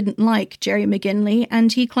that he didn't like Gerry McGinley,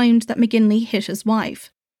 and he claimed that McGinley hit his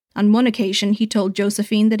wife. On one occasion, he told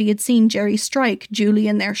Josephine that he had seen Gerry strike Julie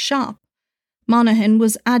in their shop. Monaghan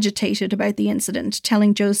was agitated about the incident,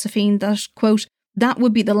 telling Josephine that, quote, that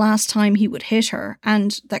would be the last time he would hit her,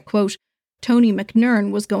 and that, quote, Tony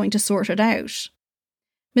McNern was going to sort it out.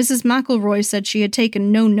 Mrs. McElroy said she had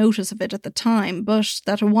taken no notice of it at the time, but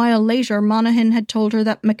that a while later Monaghan had told her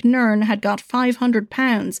that McNern had got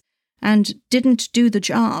 £500 and didn't do the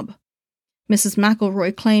job. Mrs.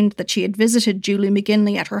 McElroy claimed that she had visited Julie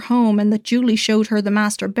McGinley at her home and that Julie showed her the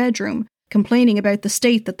master bedroom, complaining about the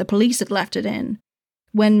state that the police had left it in.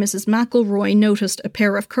 When Mrs. McElroy noticed a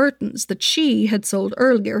pair of curtains that she had sold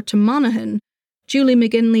earlier to Monaghan, Julie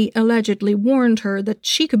McGinley allegedly warned her that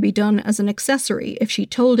she could be done as an accessory if she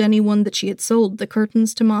told anyone that she had sold the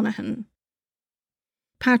curtains to Monaghan.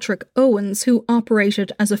 Patrick Owens, who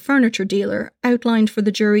operated as a furniture dealer, outlined for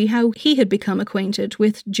the jury how he had become acquainted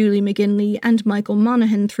with Julie McGinley and Michael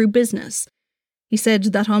Monaghan through business. He said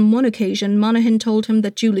that on one occasion Monaghan told him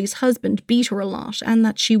that Julie's husband beat her a lot and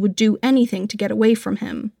that she would do anything to get away from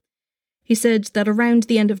him. He said that around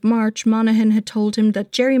the end of March, Monaghan had told him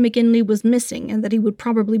that Gerry McGinley was missing and that he would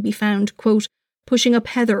probably be found, quote, pushing up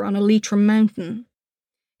heather on a Leitrim mountain.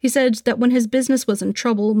 He said that when his business was in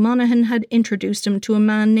trouble, Monaghan had introduced him to a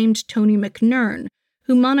man named Tony McNern,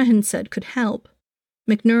 who Monaghan said could help.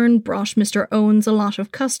 McNern brought Mr. Owens a lot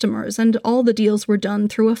of customers, and all the deals were done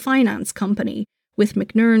through a finance company, with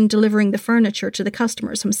McNern delivering the furniture to the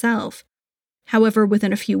customers himself. However,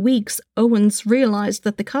 within a few weeks, Owens realised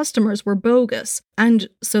that the customers were bogus, and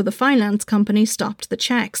so the finance company stopped the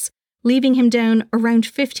checks, leaving him down around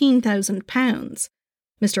 £15,000.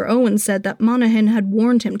 Mr. Owen said that Monaghan had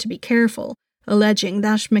warned him to be careful, alleging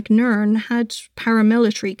that McNern had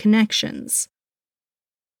paramilitary connections.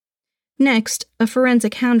 Next, a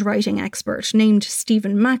forensic handwriting expert named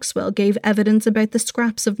Stephen Maxwell gave evidence about the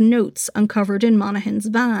scraps of notes uncovered in Monaghan's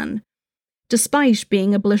van. Despite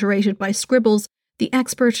being obliterated by scribbles, the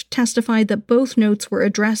expert testified that both notes were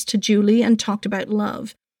addressed to Julie and talked about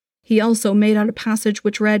love. He also made out a passage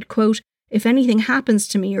which read, quote, "If anything happens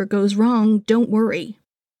to me or goes wrong, don't worry."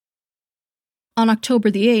 On October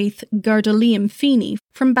the 8th, Garda Liam Feeney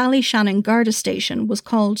from Ballyshannon Garda Station was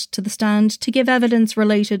called to the stand to give evidence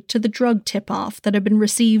related to the drug tip-off that had been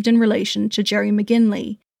received in relation to Gerry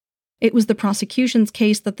McGinley. It was the prosecution's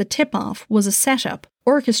case that the tip-off was a setup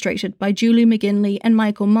orchestrated by Julie McGinley and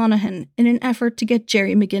Michael Monaghan in an effort to get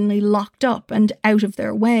Gerry McGinley locked up and out of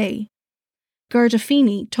their way. Garda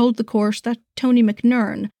Feeney told the court that Tony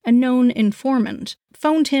McNern, a known informant,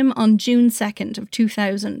 phoned him on June 2nd of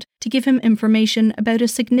 2000 to give him information about a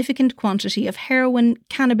significant quantity of heroin,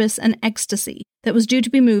 cannabis and ecstasy that was due to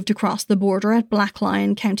be moved across the border at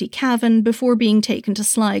Blacklion, County Cavan, before being taken to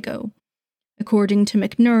Sligo. According to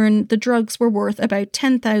McNern, the drugs were worth about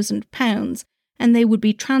 £10,000 and they would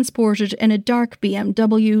be transported in a dark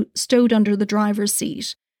BMW stowed under the driver's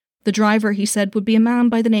seat. The driver, he said, would be a man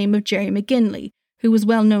by the name of Gerry McGinley, who was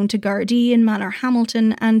well known to Gardaí in Manor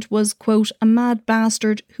Hamilton and was, quote, "a mad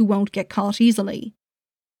bastard who won't get caught easily."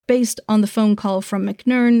 Based on the phone call from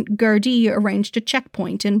McNern, Gardaí arranged a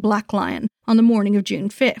checkpoint in Blacklion on the morning of June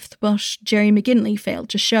 5th, but Gerry McGinley failed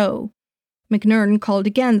to show. McNern called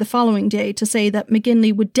again the following day to say that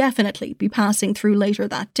McGinley would definitely be passing through later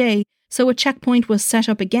that day, so a checkpoint was set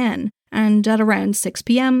up again, and at around 6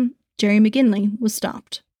 p.m, Gerry McGinley was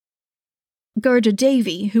stopped. Garda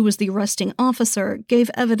Davy, who was the arresting officer,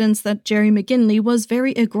 gave evidence that Gerry McGinley was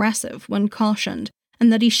very aggressive when cautioned,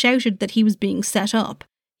 and that he shouted that he was being set up.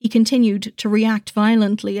 He continued to react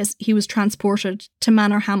violently as he was transported to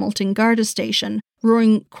Manor Hamilton Garda Station,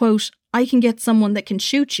 roaring, quote, "I can get someone that can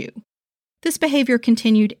shoot you." This behaviour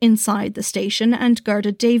continued inside the station, and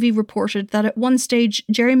Garda Davy reported that at one stage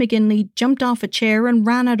Gerry McGinley jumped off a chair and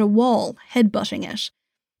ran at a wall, headbutting it.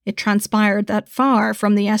 It transpired that far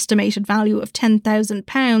from the estimated value of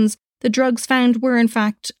 £10,000, the drugs found were in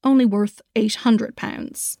fact only worth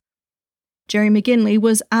 £800. Gerry McGinley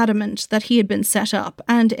was adamant that he had been set up,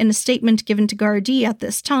 and in a statement given to Gardaí at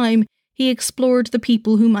this time, he explored the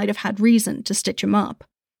people who might have had reason to stitch him up.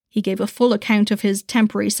 He gave a full account of his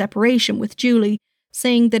temporary separation with Julie,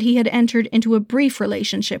 saying that he had entered into a brief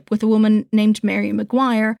relationship with a woman named Mary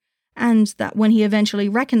Maguire, and that when he eventually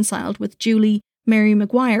reconciled with Julie, Mary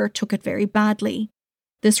Maguire took it very badly.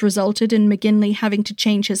 This resulted in McGinley having to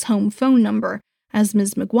change his home phone number, as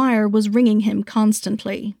Ms. Maguire was ringing him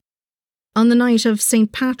constantly. On the night of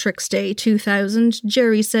St. Patrick's Day 2000,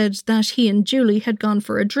 Gerry said that he and Julie had gone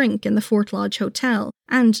for a drink in the Fort Lodge Hotel,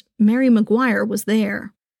 and Mary Maguire was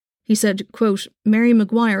there. He said, quote, "Mary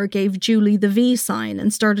Maguire gave Julie the V sign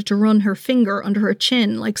and started to run her finger under her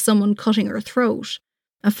chin like someone cutting her throat.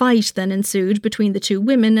 A fight then ensued between the two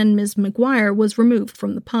women and Ms. Maguire was removed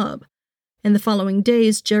from the pub. In the following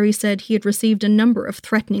days, Gerry said he had received a number of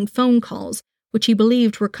threatening phone calls, which he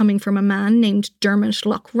believed were coming from a man named Dermot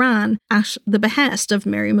Lochran at the behest of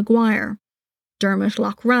Mary Maguire. Dermot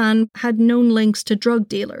Lochran had known links to drug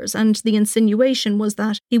dealers, and the insinuation was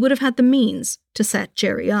that he would have had the means to set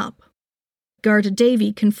Gerry up. Garda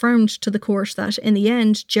Davy confirmed to the court that in the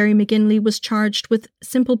end, Gerry McGinley was charged with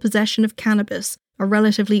simple possession of cannabis, a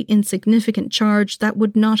relatively insignificant charge that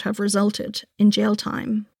would not have resulted in jail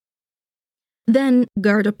time. Then,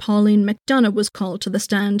 Garda Pauline McDonough was called to the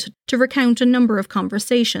stand to recount a number of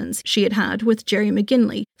conversations she had had with Gerry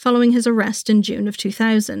McGinley following his arrest in June of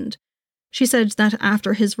 2000. She said that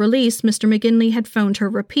after his release, Mr. McGinley had phoned her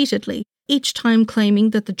repeatedly, each time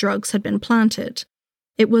claiming that the drugs had been planted.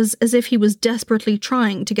 It was as if he was desperately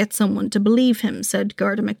trying to get someone to believe him, said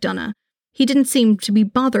Garda McDonough. He didn't seem to be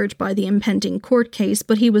bothered by the impending court case,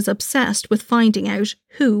 but he was obsessed with finding out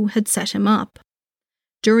who had set him up.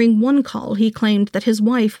 During one call, he claimed that his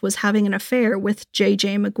wife was having an affair with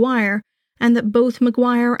J.J. Maguire, and that both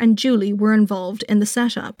Maguire and Julie were involved in the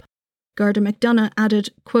setup. Garda McDonough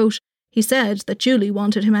added, quote, "He said that Julie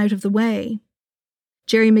wanted him out of the way."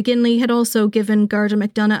 Gerry McGinley had also given Garda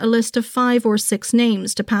McDonough a list of 5 or 6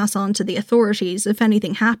 names to pass on to the authorities if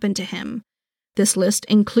anything happened to him. This list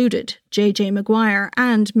included J.J. Maguire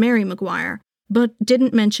and Mary Maguire, but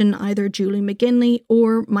didn't mention either Julie McGinley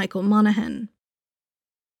or Michael Monaghan.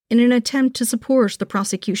 In an attempt to support the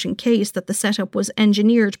prosecution case that the setup was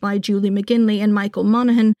engineered by Julie McGinley and Michael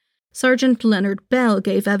Monaghan, Sergeant Leonard Bell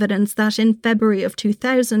gave evidence that in February of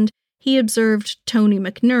 2000, he observed Tony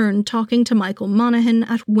McNern talking to Michael Monaghan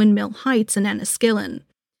at Windmill Heights in Enniskillen.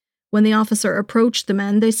 When the officer approached the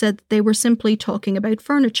men, they said that they were simply talking about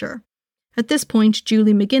furniture. At this point,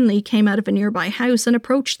 Julie McGinley came out of a nearby house and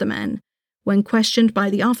approached the men. When questioned by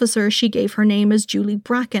the officer, she gave her name as Julie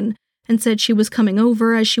Bracken and said she was coming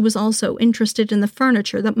over as she was also interested in the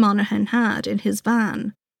furniture that Monaghan had in his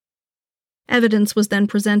van. Evidence was then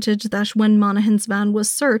presented that when Monaghan's van was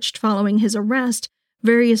searched following his arrest,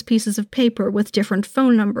 various pieces of paper with different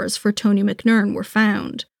phone numbers for Tony McNern were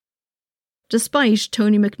found. Despite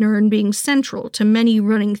Tony McNern being central to many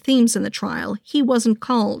running themes in the trial, he wasn't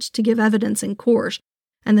called to give evidence in court,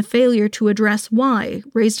 and the failure to address why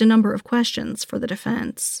raised a number of questions for the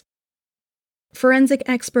defence. Forensic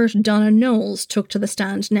expert Donna Knowles took to the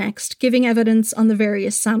stand next, giving evidence on the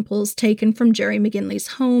various samples taken from Gerry McGinley's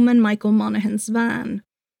home and Michael Monaghan's van.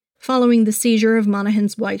 Following the seizure of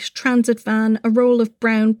Monaghan's white transit van, a roll of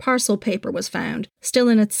brown parcel paper was found, still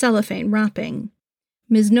in its cellophane wrapping.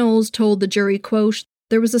 Ms. Knowles told the jury, quote,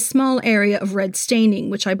 "There was a small area of red staining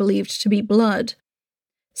which I believed to be blood.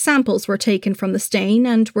 Samples were taken from the stain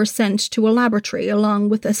and were sent to a laboratory along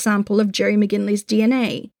with a sample of Gerry McGinley's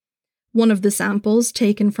DNA. One of the samples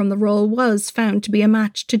taken from the roll was found to be a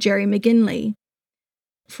match to Gerry McGinley."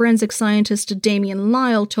 Forensic scientist Damien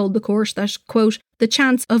Lyle told the court that, quote, "The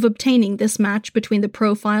chance of obtaining this match between the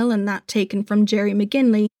profile and that taken from Gerry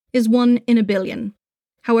McGinley is 1 in a billion.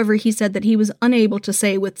 However, he said that he was unable to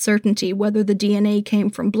say with certainty whether the DNA came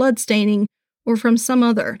from blood staining or from some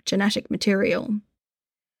other genetic material.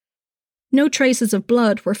 No traces of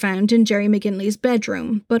blood were found in Gerry McGinley's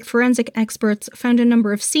bedroom, but forensic experts found a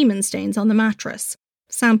number of semen stains on the mattress.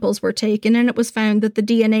 Samples were taken and it was found that the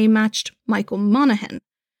DNA matched Michael Monaghan.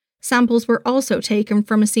 Samples were also taken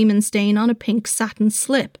from a semen stain on a pink satin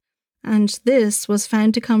slip, and this was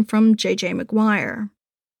found to come from J.J. Maguire.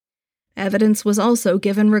 Evidence was also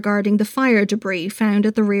given regarding the fire debris found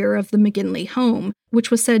at the rear of the McGinley home,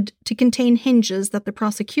 which was said to contain hinges that the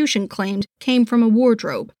prosecution claimed came from a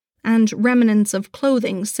wardrobe, and remnants of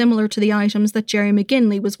clothing similar to the items that Gerry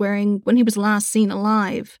McGinley was wearing when he was last seen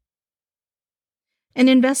alive. An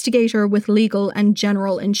investigator with legal and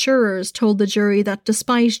general insurers told the jury that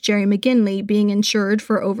despite Gerry McGinley being insured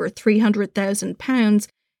for over £300,000,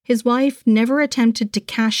 his wife never attempted to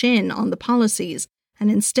cash in on the policies, and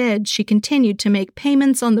instead she continued to make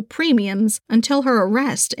payments on the premiums until her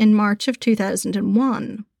arrest in March of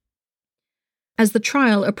 2001. As the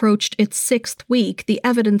trial approached its 6th week, the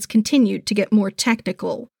evidence continued to get more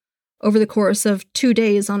technical. Over the course of 2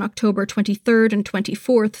 days on October 23rd and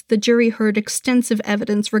 24th, the jury heard extensive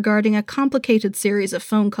evidence regarding a complicated series of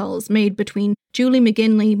phone calls made between Julie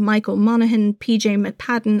McGinley, Michael Monaghan, PJ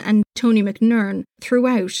McPadden and Tony McNern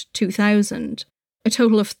throughout 2000. A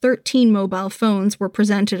total of 13 mobile phones were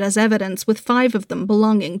presented as evidence, with 5 of them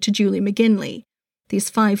belonging to Julie McGinley. These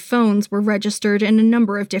 5 phones were registered in a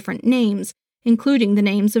number of different names, including the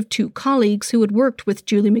names of 2 colleagues who had worked with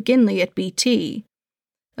Julie McGinley at BT.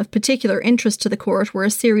 Of particular interest to the court were a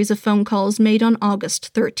series of phone calls made on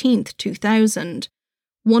August 13th, 2000.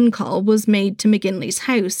 One call was made to McGinley's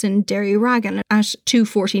house in Derry Ragan at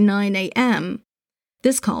 2:49 a.m.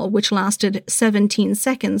 This call, which lasted 17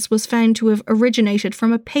 seconds, was found to have originated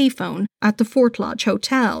from a payphone at the Fort Lodge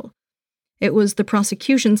Hotel. It was the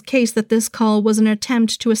prosecution's case that this call was an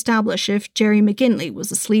attempt to establish if Gerry McGinley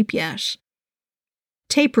was asleep yet.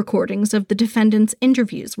 Tape recordings of the defendant's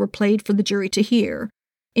interviews were played for the jury to hear.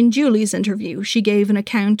 In Julie's interview, she gave an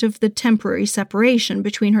account of the temporary separation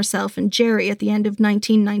between herself and Gerry at the end of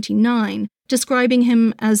 1999, describing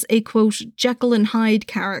him as a, quote, Jekyll and Hyde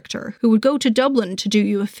character who would go to Dublin to do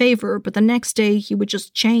you a favour, but the next day he would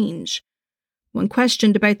just change. When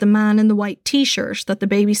questioned about the man in the white t-shirt that the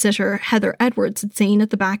babysitter Heather Edwards had seen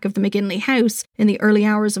at the back of the McGinley house in the early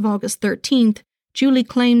hours of August 13th, Julie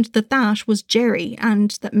claimed that that was Gerry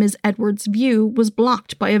and that Ms. Edwards' view was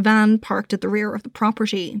blocked by a van parked at the rear of the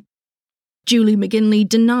property. Julie McGinley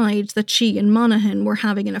denied that she and Monaghan were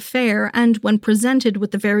having an affair, and when presented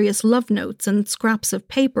with the various love notes and scraps of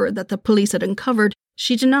paper that the police had uncovered,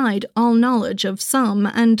 she denied all knowledge of some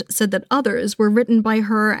and said that others were written by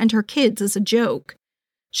her and her kids as a joke.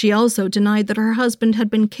 She also denied that her husband had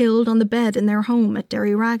been killed on the bed in their home at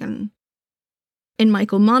Derry Ragan. In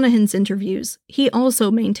Michael Monaghan's interviews, he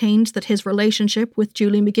also maintained that his relationship with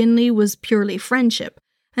Julie McGinley was purely friendship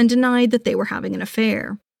and denied that they were having an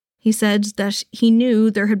affair. He said that he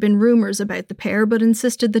knew there had been rumours about the pair but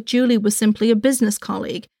insisted that Julie was simply a business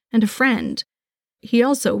colleague and a friend. He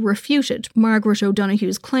also refuted Margaret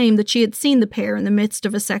O'Donoghue's claim that she had seen the pair in the midst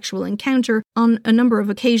of a sexual encounter on a number of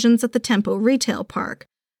occasions at the Tempo Retail Park,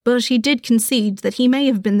 but he did concede that he may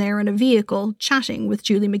have been there in a vehicle chatting with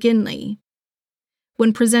Julie McGinley.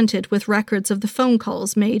 When presented with records of the phone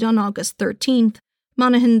calls made on August 13th,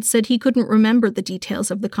 Monaghan said he couldn't remember the details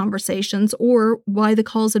of the conversations or why the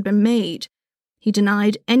calls had been made. He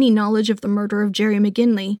denied any knowledge of the murder of Gerry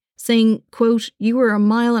McGinley, saying, quote, "You were a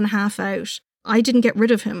mile and a half out. I didn't get rid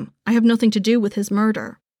of him. I have nothing to do with his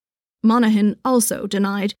murder." Monaghan also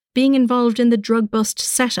denied being involved in the drug bust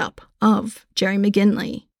setup of Gerry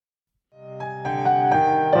McGinley.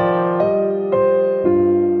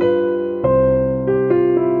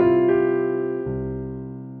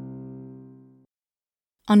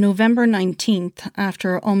 On November 19th,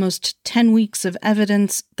 after almost 10 weeks of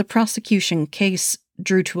evidence, the prosecution case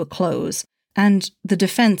drew to a close, and the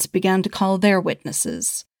defence began to call their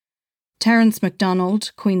witnesses. Terence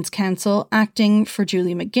MacDonald, Queen's Counsel, acting for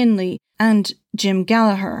Julie McGinley, and Jim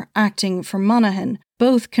Gallagher, acting for Monaghan,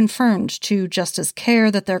 both confirmed to Justice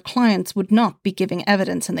Kerr that their clients would not be giving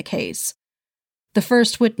evidence in the case. The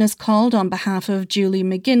first witness called on behalf of Julie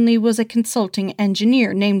McGinley was a consulting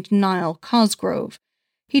engineer named Niall Cosgrove.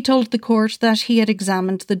 He told the court that he had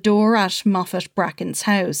examined the door at Moffat Bracken's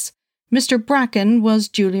house. Mr. Bracken was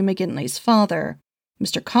Julie McGinley's father.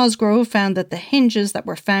 Mr. Cosgrove found that the hinges that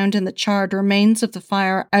were found in the charred remains of the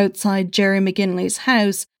fire outside Gerry McGinley's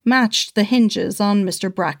house matched the hinges on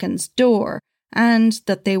Mr. Bracken's door, and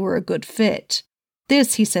that they were a good fit.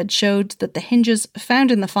 This, he said, showed that the hinges found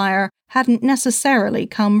in the fire hadn't necessarily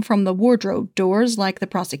come from the wardrobe doors like the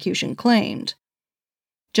prosecution claimed.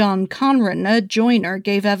 John Conran, a joiner,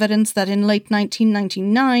 gave evidence that in late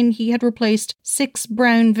 1999 he had replaced 6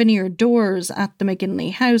 brown veneer doors at the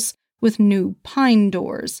McGinley house with new pine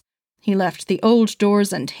doors. He left the old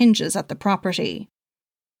doors and hinges at the property.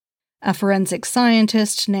 A forensic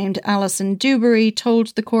scientist named Alison Dewberry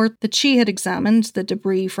told the court that she had examined the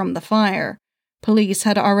debris from the fire. Police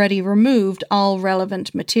had already removed all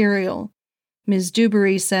relevant material. Ms.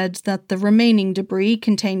 Dewberry said that the remaining debris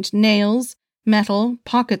contained nails, metal,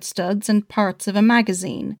 pocket studs, and parts of a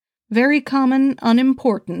magazine. Very common,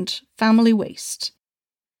 unimportant family waste.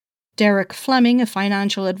 Derek Fleming, a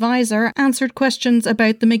financial advisor, answered questions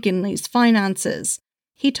about the McGinleys' finances.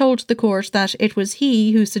 He told the court that it was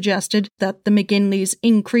he who suggested that the McGinleys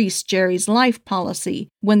increase Gerry's life policy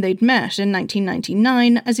when they'd met in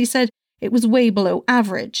 1999, as he said it was way below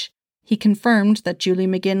average. He confirmed that Julie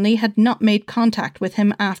McGinley had not made contact with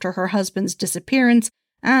him after her husband's disappearance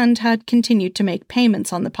and had continued to make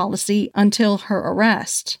payments on the policy until her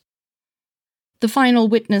arrest. The final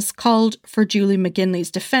witness called for Julie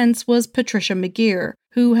McGinley's defence was Patricia McGeer,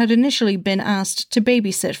 who had initially been asked to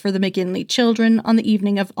babysit for the McGinley children on the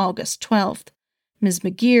evening of August 12th. Ms.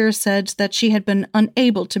 McGeer said that she had been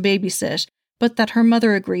unable to babysit, but that her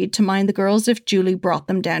mother agreed to mind the girls if Julie brought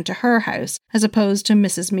them down to her house, as opposed to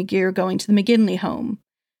Mrs. McGeer going to the McGinley home.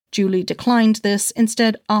 Julie declined this,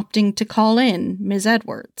 instead opting to call in Ms.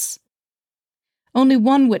 Edwards. Only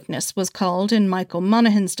one witness was called in Michael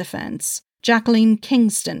Monaghan's defence. Jacqueline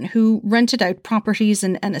Kingston, who rented out properties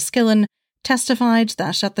in Enniskillen, testified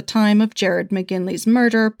that at the time of Gerard McGinley's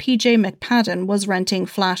murder, PJ McPadden was renting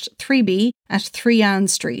flat 3B at 3 Ann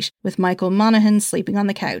Street, with Michael Monaghan sleeping on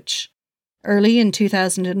the couch. Early in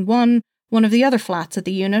 2001, one of the other flats at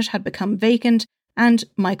the unit had become vacant, and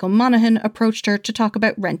Michael Monaghan approached her to talk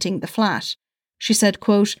about renting the flat. She said,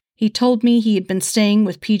 quote, "He told me he had been staying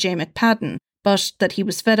with PJ McPadden, but that he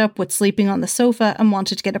was fed up with sleeping on the sofa and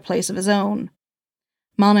wanted to get a place of his own."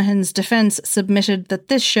 Monaghan's defence submitted that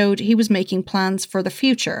this showed he was making plans for the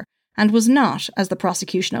future and was not, as the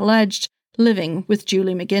prosecution alleged, living with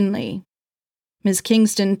Julie McGinley. Ms.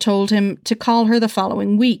 Kingston told him to call her the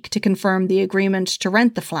following week to confirm the agreement to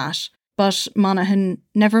rent the flat, but Monaghan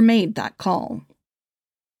never made that call.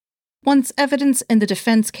 Once evidence in the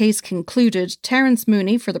defence case concluded, Terence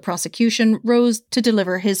Mooney for the prosecution rose to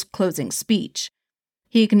deliver his closing speech.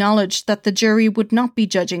 He acknowledged that the jury would not be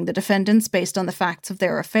judging the defendants based on the facts of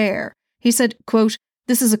their affair. He said, quote,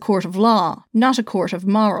 "This is a court of law, not a court of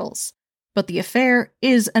morals. But the affair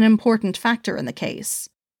is an important factor in the case."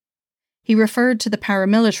 He referred to the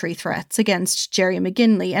paramilitary threats against Gerry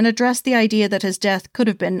McGinley and addressed the idea that his death could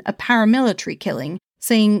have been a paramilitary killing,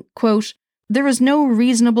 saying, quote, "There is no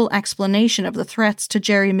reasonable explanation of the threats to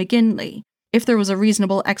Gerry McGinley. If there was a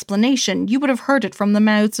reasonable explanation, you would have heard it from the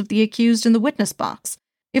mouths of the accused in the witness box.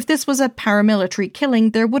 If this was a paramilitary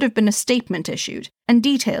killing, there would have been a statement issued, and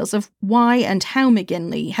details of why and how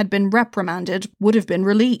McGinley had been reprimanded would have been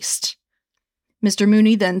released." Mr.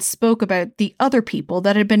 Mooney then spoke about the other people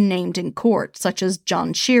that had been named in court, such as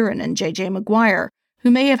John Sheeran and J.J. Maguire, who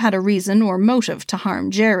may have had a reason or motive to harm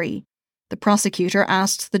Gerry. The prosecutor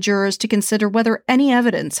asked the jurors to consider whether any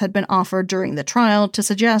evidence had been offered during the trial to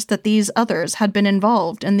suggest that these others had been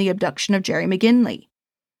involved in the abduction of Gerry McGinley.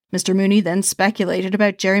 Mr. Mooney then speculated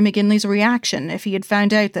about Gerry McGinley's reaction if he had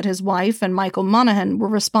found out that his wife and Michael Monaghan were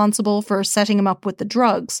responsible for setting him up with the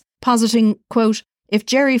drugs, positing, quote, "If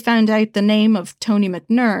Gerry found out the name of Tony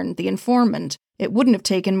McNern, the informant, it wouldn't have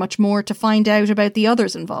taken much more to find out about the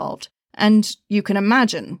others involved, and you can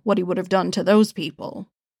imagine what he would have done to those people."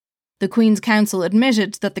 The Queen's Counsel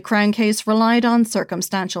admitted that the Crown case relied on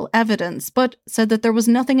circumstantial evidence, but said that there was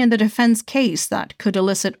nothing in the defence case that could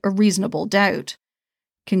elicit a reasonable doubt.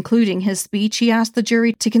 Concluding his speech, he asked the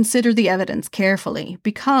jury to consider the evidence carefully,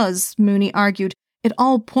 because, Mooney argued, it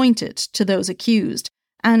all pointed to those accused,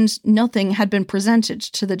 and nothing had been presented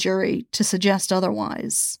to the jury to suggest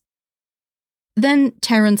otherwise. Then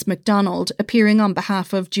Terence MacDonald, appearing on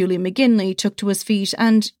behalf of Julie McGinley, took to his feet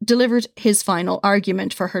and delivered his final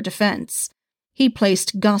argument for her defence. He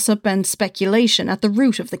placed gossip and speculation at the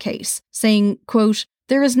root of the case, saying, quote,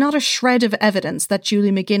 "There is not a shred of evidence that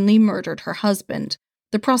Julie McGinley murdered her husband.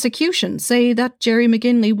 The prosecution say that Gerry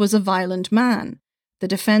McGinley was a violent man. The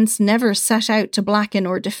defence never set out to blacken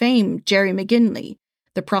or defame Gerry McGinley.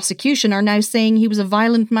 The prosecution are now saying he was a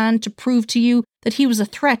violent man to prove to you that he was a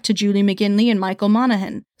threat to Julie McGinley and Michael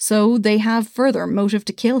Monaghan, so they have further motive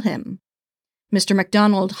to kill him." Mr.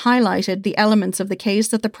 MacDonald highlighted the elements of the case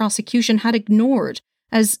that the prosecution had ignored,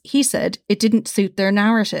 as he said it didn't suit their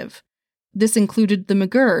narrative. This included the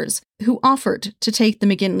McGirrs, who offered to take the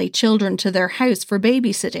McGinley children to their house for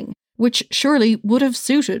babysitting, which surely would have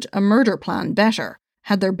suited a murder plan better,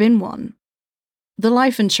 had there been one. The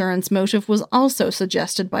life insurance motive was also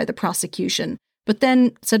suggested by the prosecution, but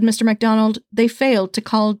then, said Mr. MacDonald, they failed to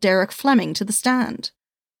call Derek Fleming to the stand.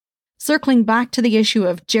 Circling back to the issue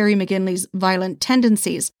of Gerry McGinley's violent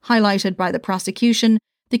tendencies highlighted by the prosecution,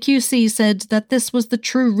 the QC said that this was the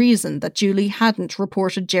true reason that Julie hadn't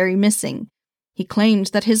reported Gerry missing. He claimed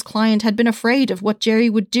that his client had been afraid of what Gerry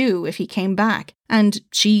would do if he came back, and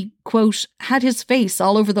she, quote, "had his face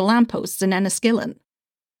all over the lampposts in Enniskillen."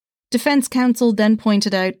 Defence counsel then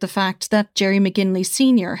pointed out the fact that Gerry McGinley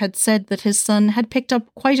Sr. had said that his son had picked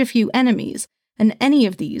up quite a few enemies, and any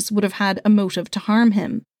of these would have had a motive to harm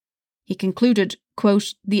him. He concluded,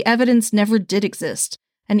 quote, "The evidence never did exist,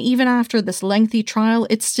 and even after this lengthy trial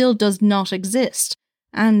it still does not exist,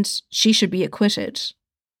 and she should be acquitted."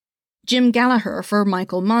 Jim Gallagher for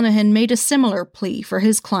Michael Monaghan made a similar plea for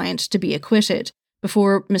his client to be acquitted,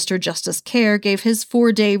 before Mr. Justice Kerr gave his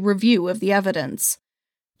 4-day review of the evidence.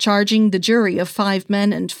 Charging the jury of 5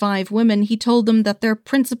 men and 5 women, he told them that their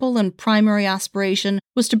principal and primary aspiration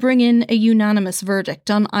was to bring in a unanimous verdict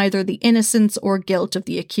on either the innocence or guilt of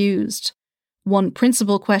the accused. One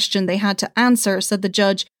principal question they had to answer, said the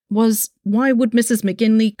judge, was why would Mrs.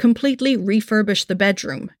 McGinley completely refurbish the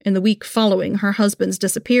bedroom in the week following her husband's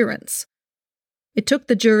disappearance? It took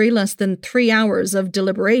the jury less than 3 hours of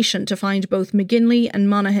deliberation to find both McGinley and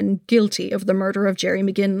Monaghan guilty of the murder of Gerry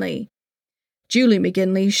McGinley. Julie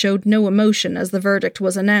McGinley showed no emotion as the verdict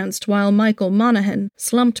was announced, while Michael Monaghan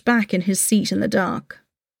slumped back in his seat in the dock.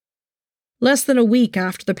 Less than a week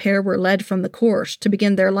after the pair were led from the court to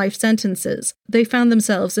begin their life sentences, they found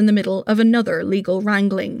themselves in the middle of another legal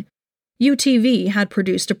wrangling. UTV had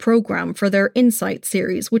produced a programme for their Insight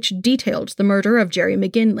series which detailed the murder of Gerry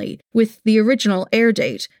McGinley, with the original air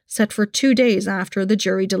date set for 2 days after the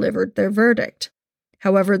jury delivered their verdict.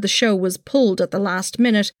 However, the show was pulled at the last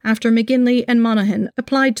minute after McGinley and Monaghan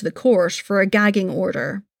applied to the court for a gagging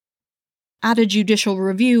order. At a judicial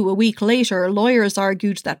review a week later, lawyers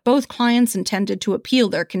argued that both clients intended to appeal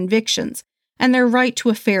their convictions, and their right to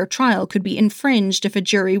a fair trial could be infringed if a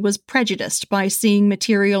jury was prejudiced by seeing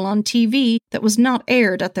material on TV that was not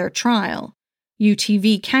aired at their trial.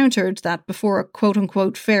 UTV countered that before a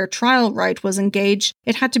quote-unquote fair trial right was engaged,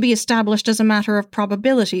 it had to be established as a matter of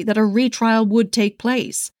probability that a retrial would take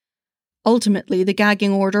place. Ultimately, the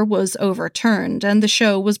gagging order was overturned and the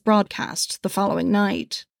show was broadcast the following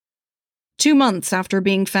night. 2 months after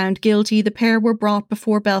being found guilty, the pair were brought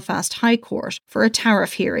before Belfast High Court for a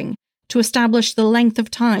tariff hearing to establish the length of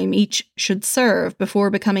time each should serve before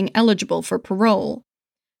becoming eligible for parole.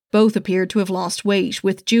 Both appeared to have lost weight,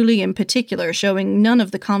 with Julie in particular showing none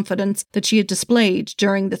of the confidence that she had displayed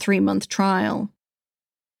during the 3-month trial.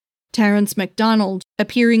 Terence MacDonald,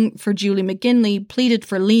 appearing for Julie McGinley, pleaded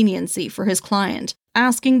for leniency for his client,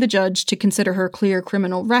 asking the judge to consider her clear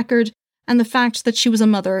criminal record and the fact that she was a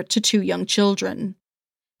mother to 2 young children.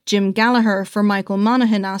 Jim Gallagher for Michael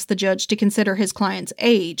Monaghan asked the judge to consider his client's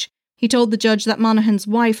age. He told the judge that Monaghan's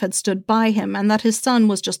wife had stood by him and that his son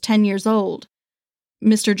was just 10 years old.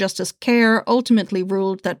 Mr. Justice Kerr ultimately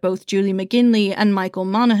ruled that both Julie McGinley and Michael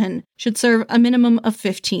Monaghan should serve a minimum of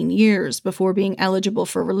 15 years before being eligible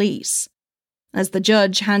for release. As the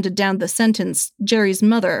judge handed down the sentence, Gerry's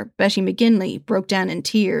mother, Betty McGinley, broke down in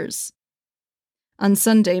tears. On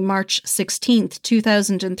Sunday, March 16,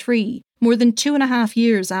 2003, more than 2.5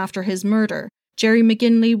 years after his murder, Gerry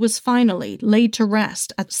McGinley was finally laid to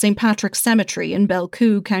rest at St. Patrick's Cemetery in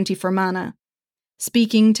Belcoo, County Fermanagh.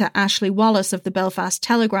 Speaking to Ashley Wallace of the Belfast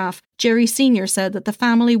Telegraph, Gerry Sr. said that the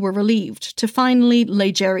family were relieved to finally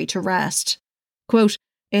lay Gerry to rest. Quote,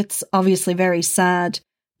 "It's obviously very sad,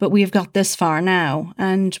 but we have got this far now,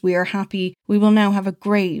 and we are happy we will now have a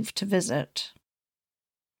grave to visit."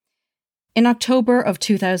 In October of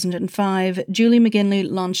 2005, Julie McGinley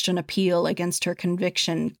launched an appeal against her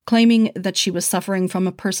conviction, claiming that she was suffering from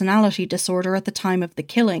a personality disorder at the time of the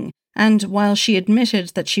killing, and while she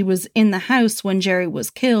admitted that she was in the house when Gerry was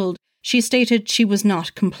killed, she stated she was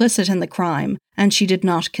not complicit in the crime, and she did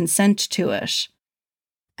not consent to it.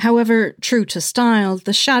 However, true to style,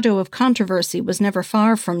 the shadow of controversy was never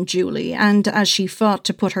far from Julie, and as she fought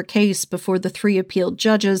to put her case before the 3 appealed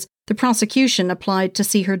judges, the prosecution applied to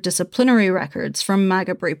see her disciplinary records from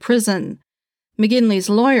Maghaberry Prison. McGinley's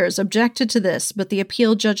lawyers objected to this, but the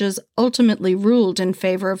appeal judges ultimately ruled in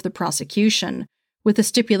favour of the prosecution, with a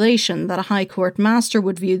stipulation that a High Court master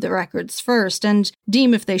would view the records first and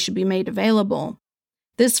deem if they should be made available.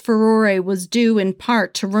 This furore was due in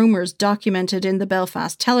part to rumours documented in the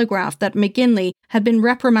Belfast Telegraph that McGinley had been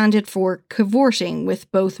reprimanded for cavorting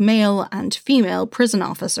with both male and female prison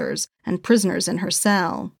officers and prisoners in her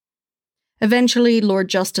cell. Eventually, Lord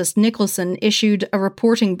Justice Nicholson issued a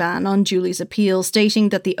reporting ban on Julie's appeal, stating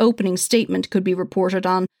that the opening statement could be reported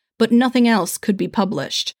on, but nothing else could be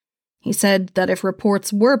published. He said that if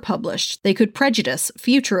reports were published, they could prejudice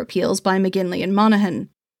future appeals by McGinley and Monaghan.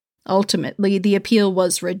 Ultimately, the appeal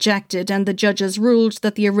was rejected and the judges ruled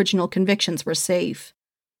that the original convictions were safe.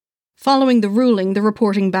 Following the ruling, the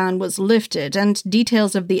reporting ban was lifted and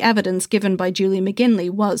details of the evidence given by Julie McGinley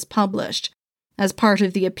was published. As part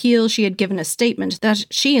of the appeal, she had given a statement that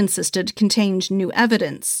she insisted contained new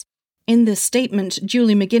evidence. In this statement,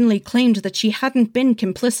 Julie McGinley claimed that she hadn't been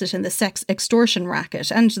complicit in the sex extortion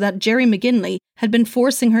racket and that Gerry McGinley had been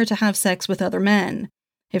forcing her to have sex with other men.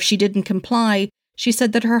 If she didn't comply, she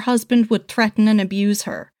said that her husband would threaten and abuse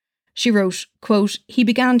her. She wrote, quote, "He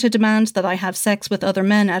began to demand that I have sex with other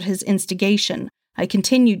men at his instigation. I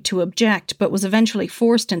continued to object, but was eventually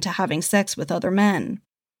forced into having sex with other men."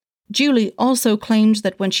 Julie also claimed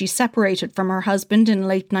that when she separated from her husband in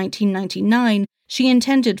late 1999, she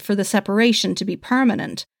intended for the separation to be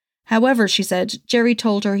permanent. However, she said, Gerry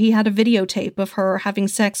told her he had a videotape of her having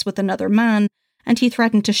sex with another man, and he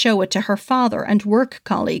threatened to show it to her father and work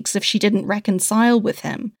colleagues if she didn't reconcile with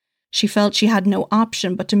him. She felt she had no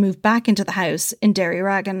option but to move back into the house in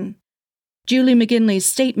Derryraggan. Julie McGinley's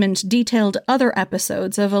statement detailed other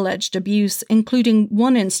episodes of alleged abuse, including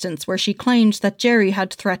one instance where she claimed that Gerry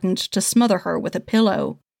had threatened to smother her with a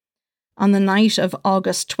pillow. On the night of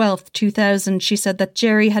August 12, 2000, she said that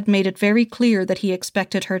Gerry had made it very clear that he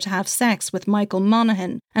expected her to have sex with Michael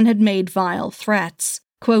Monaghan and had made vile threats.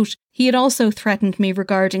 Quote, "He had also threatened me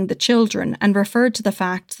regarding the children and referred to the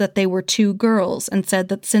fact that they were 2 girls and said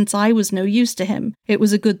that since I was no use to him, it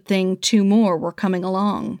was a good thing 2 more were coming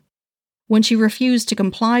along." When she refused to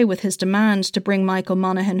comply with his demand to bring Michael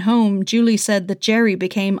Monaghan home, Julie said that Gerry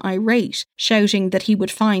became irate, shouting that he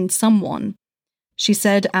would find someone. She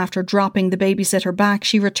said after dropping the babysitter back,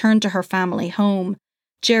 she returned to her family home.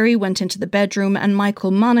 Gerry went into the bedroom and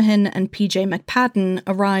Michael Monaghan and PJ McPadden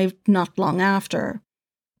arrived not long after.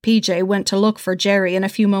 PJ went to look for Gerry and a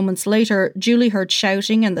few moments later, Julie heard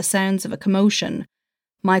shouting and the sounds of a commotion.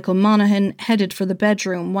 Michael Monaghan headed for the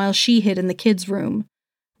bedroom while she hid in the kids' room.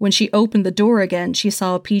 When she opened the door again, she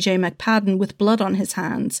saw PJ McPadden with blood on his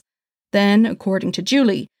hands. Then, according to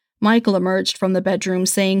Julie, Michael emerged from the bedroom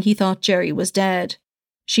saying he thought Gerry was dead.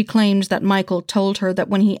 She claimed that Michael told her that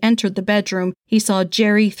when he entered the bedroom, he saw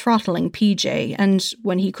Gerry throttling PJ, and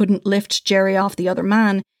when he couldn't lift Gerry off the other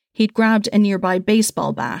man, he'd grabbed a nearby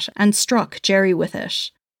baseball bat and struck Gerry with it.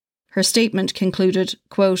 Her statement concluded,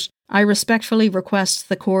 quote, "I respectfully request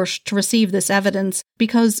the court to receive this evidence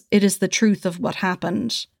because it is the truth of what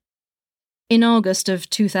happened." In August of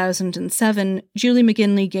 2007, Julie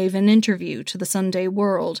McGinley gave an interview to the Sunday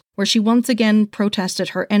World, where she once again protested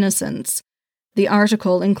her innocence. The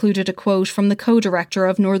article included a quote from the co-director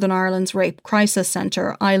of Northern Ireland's Rape Crisis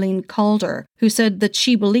Centre, Eileen Calder, who said that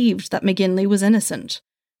she believed that McGinley was innocent.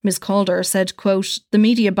 Ms. Calder said, quote, "The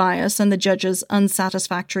media bias and the judge's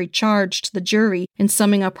unsatisfactory charge to the jury in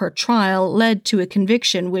summing up her trial led to a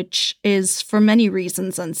conviction which is, for many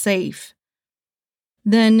reasons, unsafe."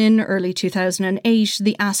 Then, in early 2008,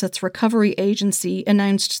 the Assets Recovery Agency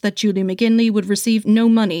announced that Julie McGinley would receive no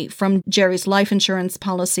money from Gerry's life insurance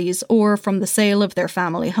policies or from the sale of their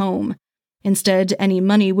family home. Instead, any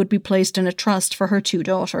money would be placed in a trust for her 2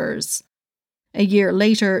 daughters. A year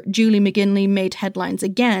later, Julie McGinley made headlines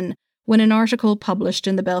again when an article published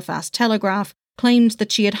in the Belfast Telegraph claimed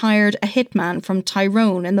that she had hired a hitman from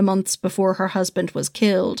Tyrone in the months before her husband was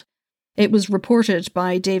killed. It was reported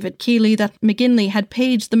by David Keeley that McGinley had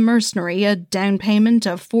paid the mercenary a down payment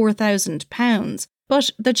of £4,000, but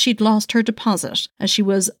that she'd lost her deposit as she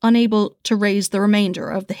was unable to raise the remainder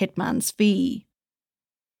of the hitman's fee.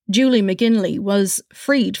 Julie McGinley was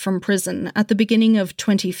freed from prison at the beginning of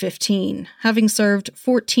 2015, having served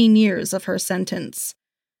 14 years of her sentence.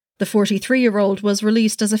 The 43-year-old was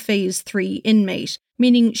released as a Phase 3 inmate,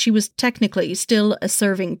 meaning she was technically still a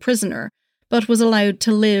serving prisoner, but was allowed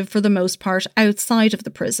to live for the most part outside of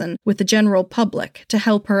the prison with the general public to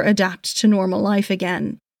help her adapt to normal life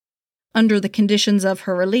again. Under the conditions of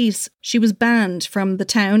her release, she was banned from the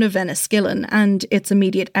town of Enniskillen and its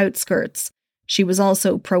immediate outskirts. She was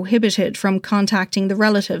also prohibited from contacting the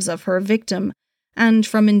relatives of her victim and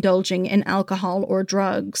from indulging in alcohol or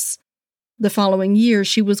drugs. The following year,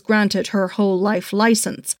 she was granted her whole life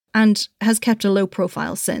licence and has kept a low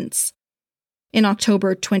profile since. In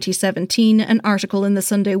October 2017, an article in the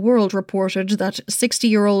Sunday World reported that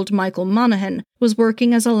 60-year-old Michael Monaghan was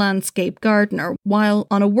working as a landscape gardener while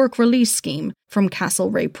on a work release scheme from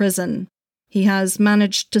Castlereagh Prison. He has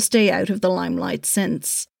managed to stay out of the limelight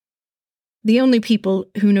since. The only people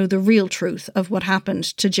who know the real truth of what happened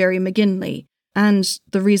to Gerry McGinley and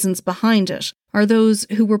the reasons behind it are those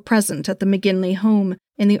who were present at the McGinley home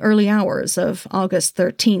in the early hours of August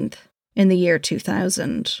 13th in the year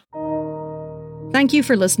 2000. Thank you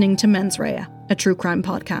for listening to Mens Rea, a true crime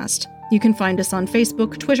podcast. You can find us on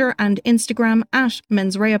Facebook, Twitter and Instagram at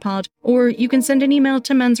mensreapod, or you can send an email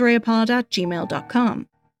to mensreapod@gmail.com.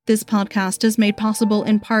 This podcast is made possible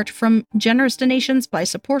in part from generous donations by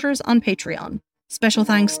supporters on Patreon. Special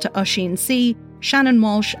thanks to Oisin C., Shannon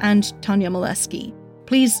Walsh and Tanya Molesky.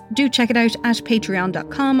 Please do check it out at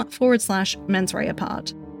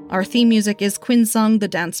patreon.com/mensreapod. Our theme music is Quinn's song The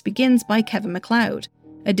Dance Begins by Kevin MacLeod.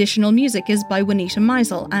 Additional music is by Juanita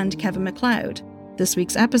Meisel and Kevin MacLeod. This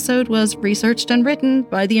week's episode was researched and written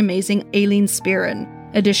by the amazing Aileen Spearin.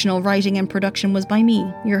 Additional writing and production was by me,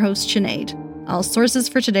 your host Sinead. All sources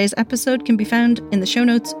for today's episode can be found in the show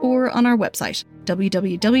notes or on our website,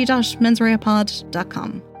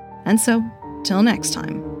 www.mensreapod.com. And so, till next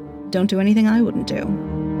time, don't do anything I wouldn't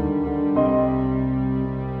do.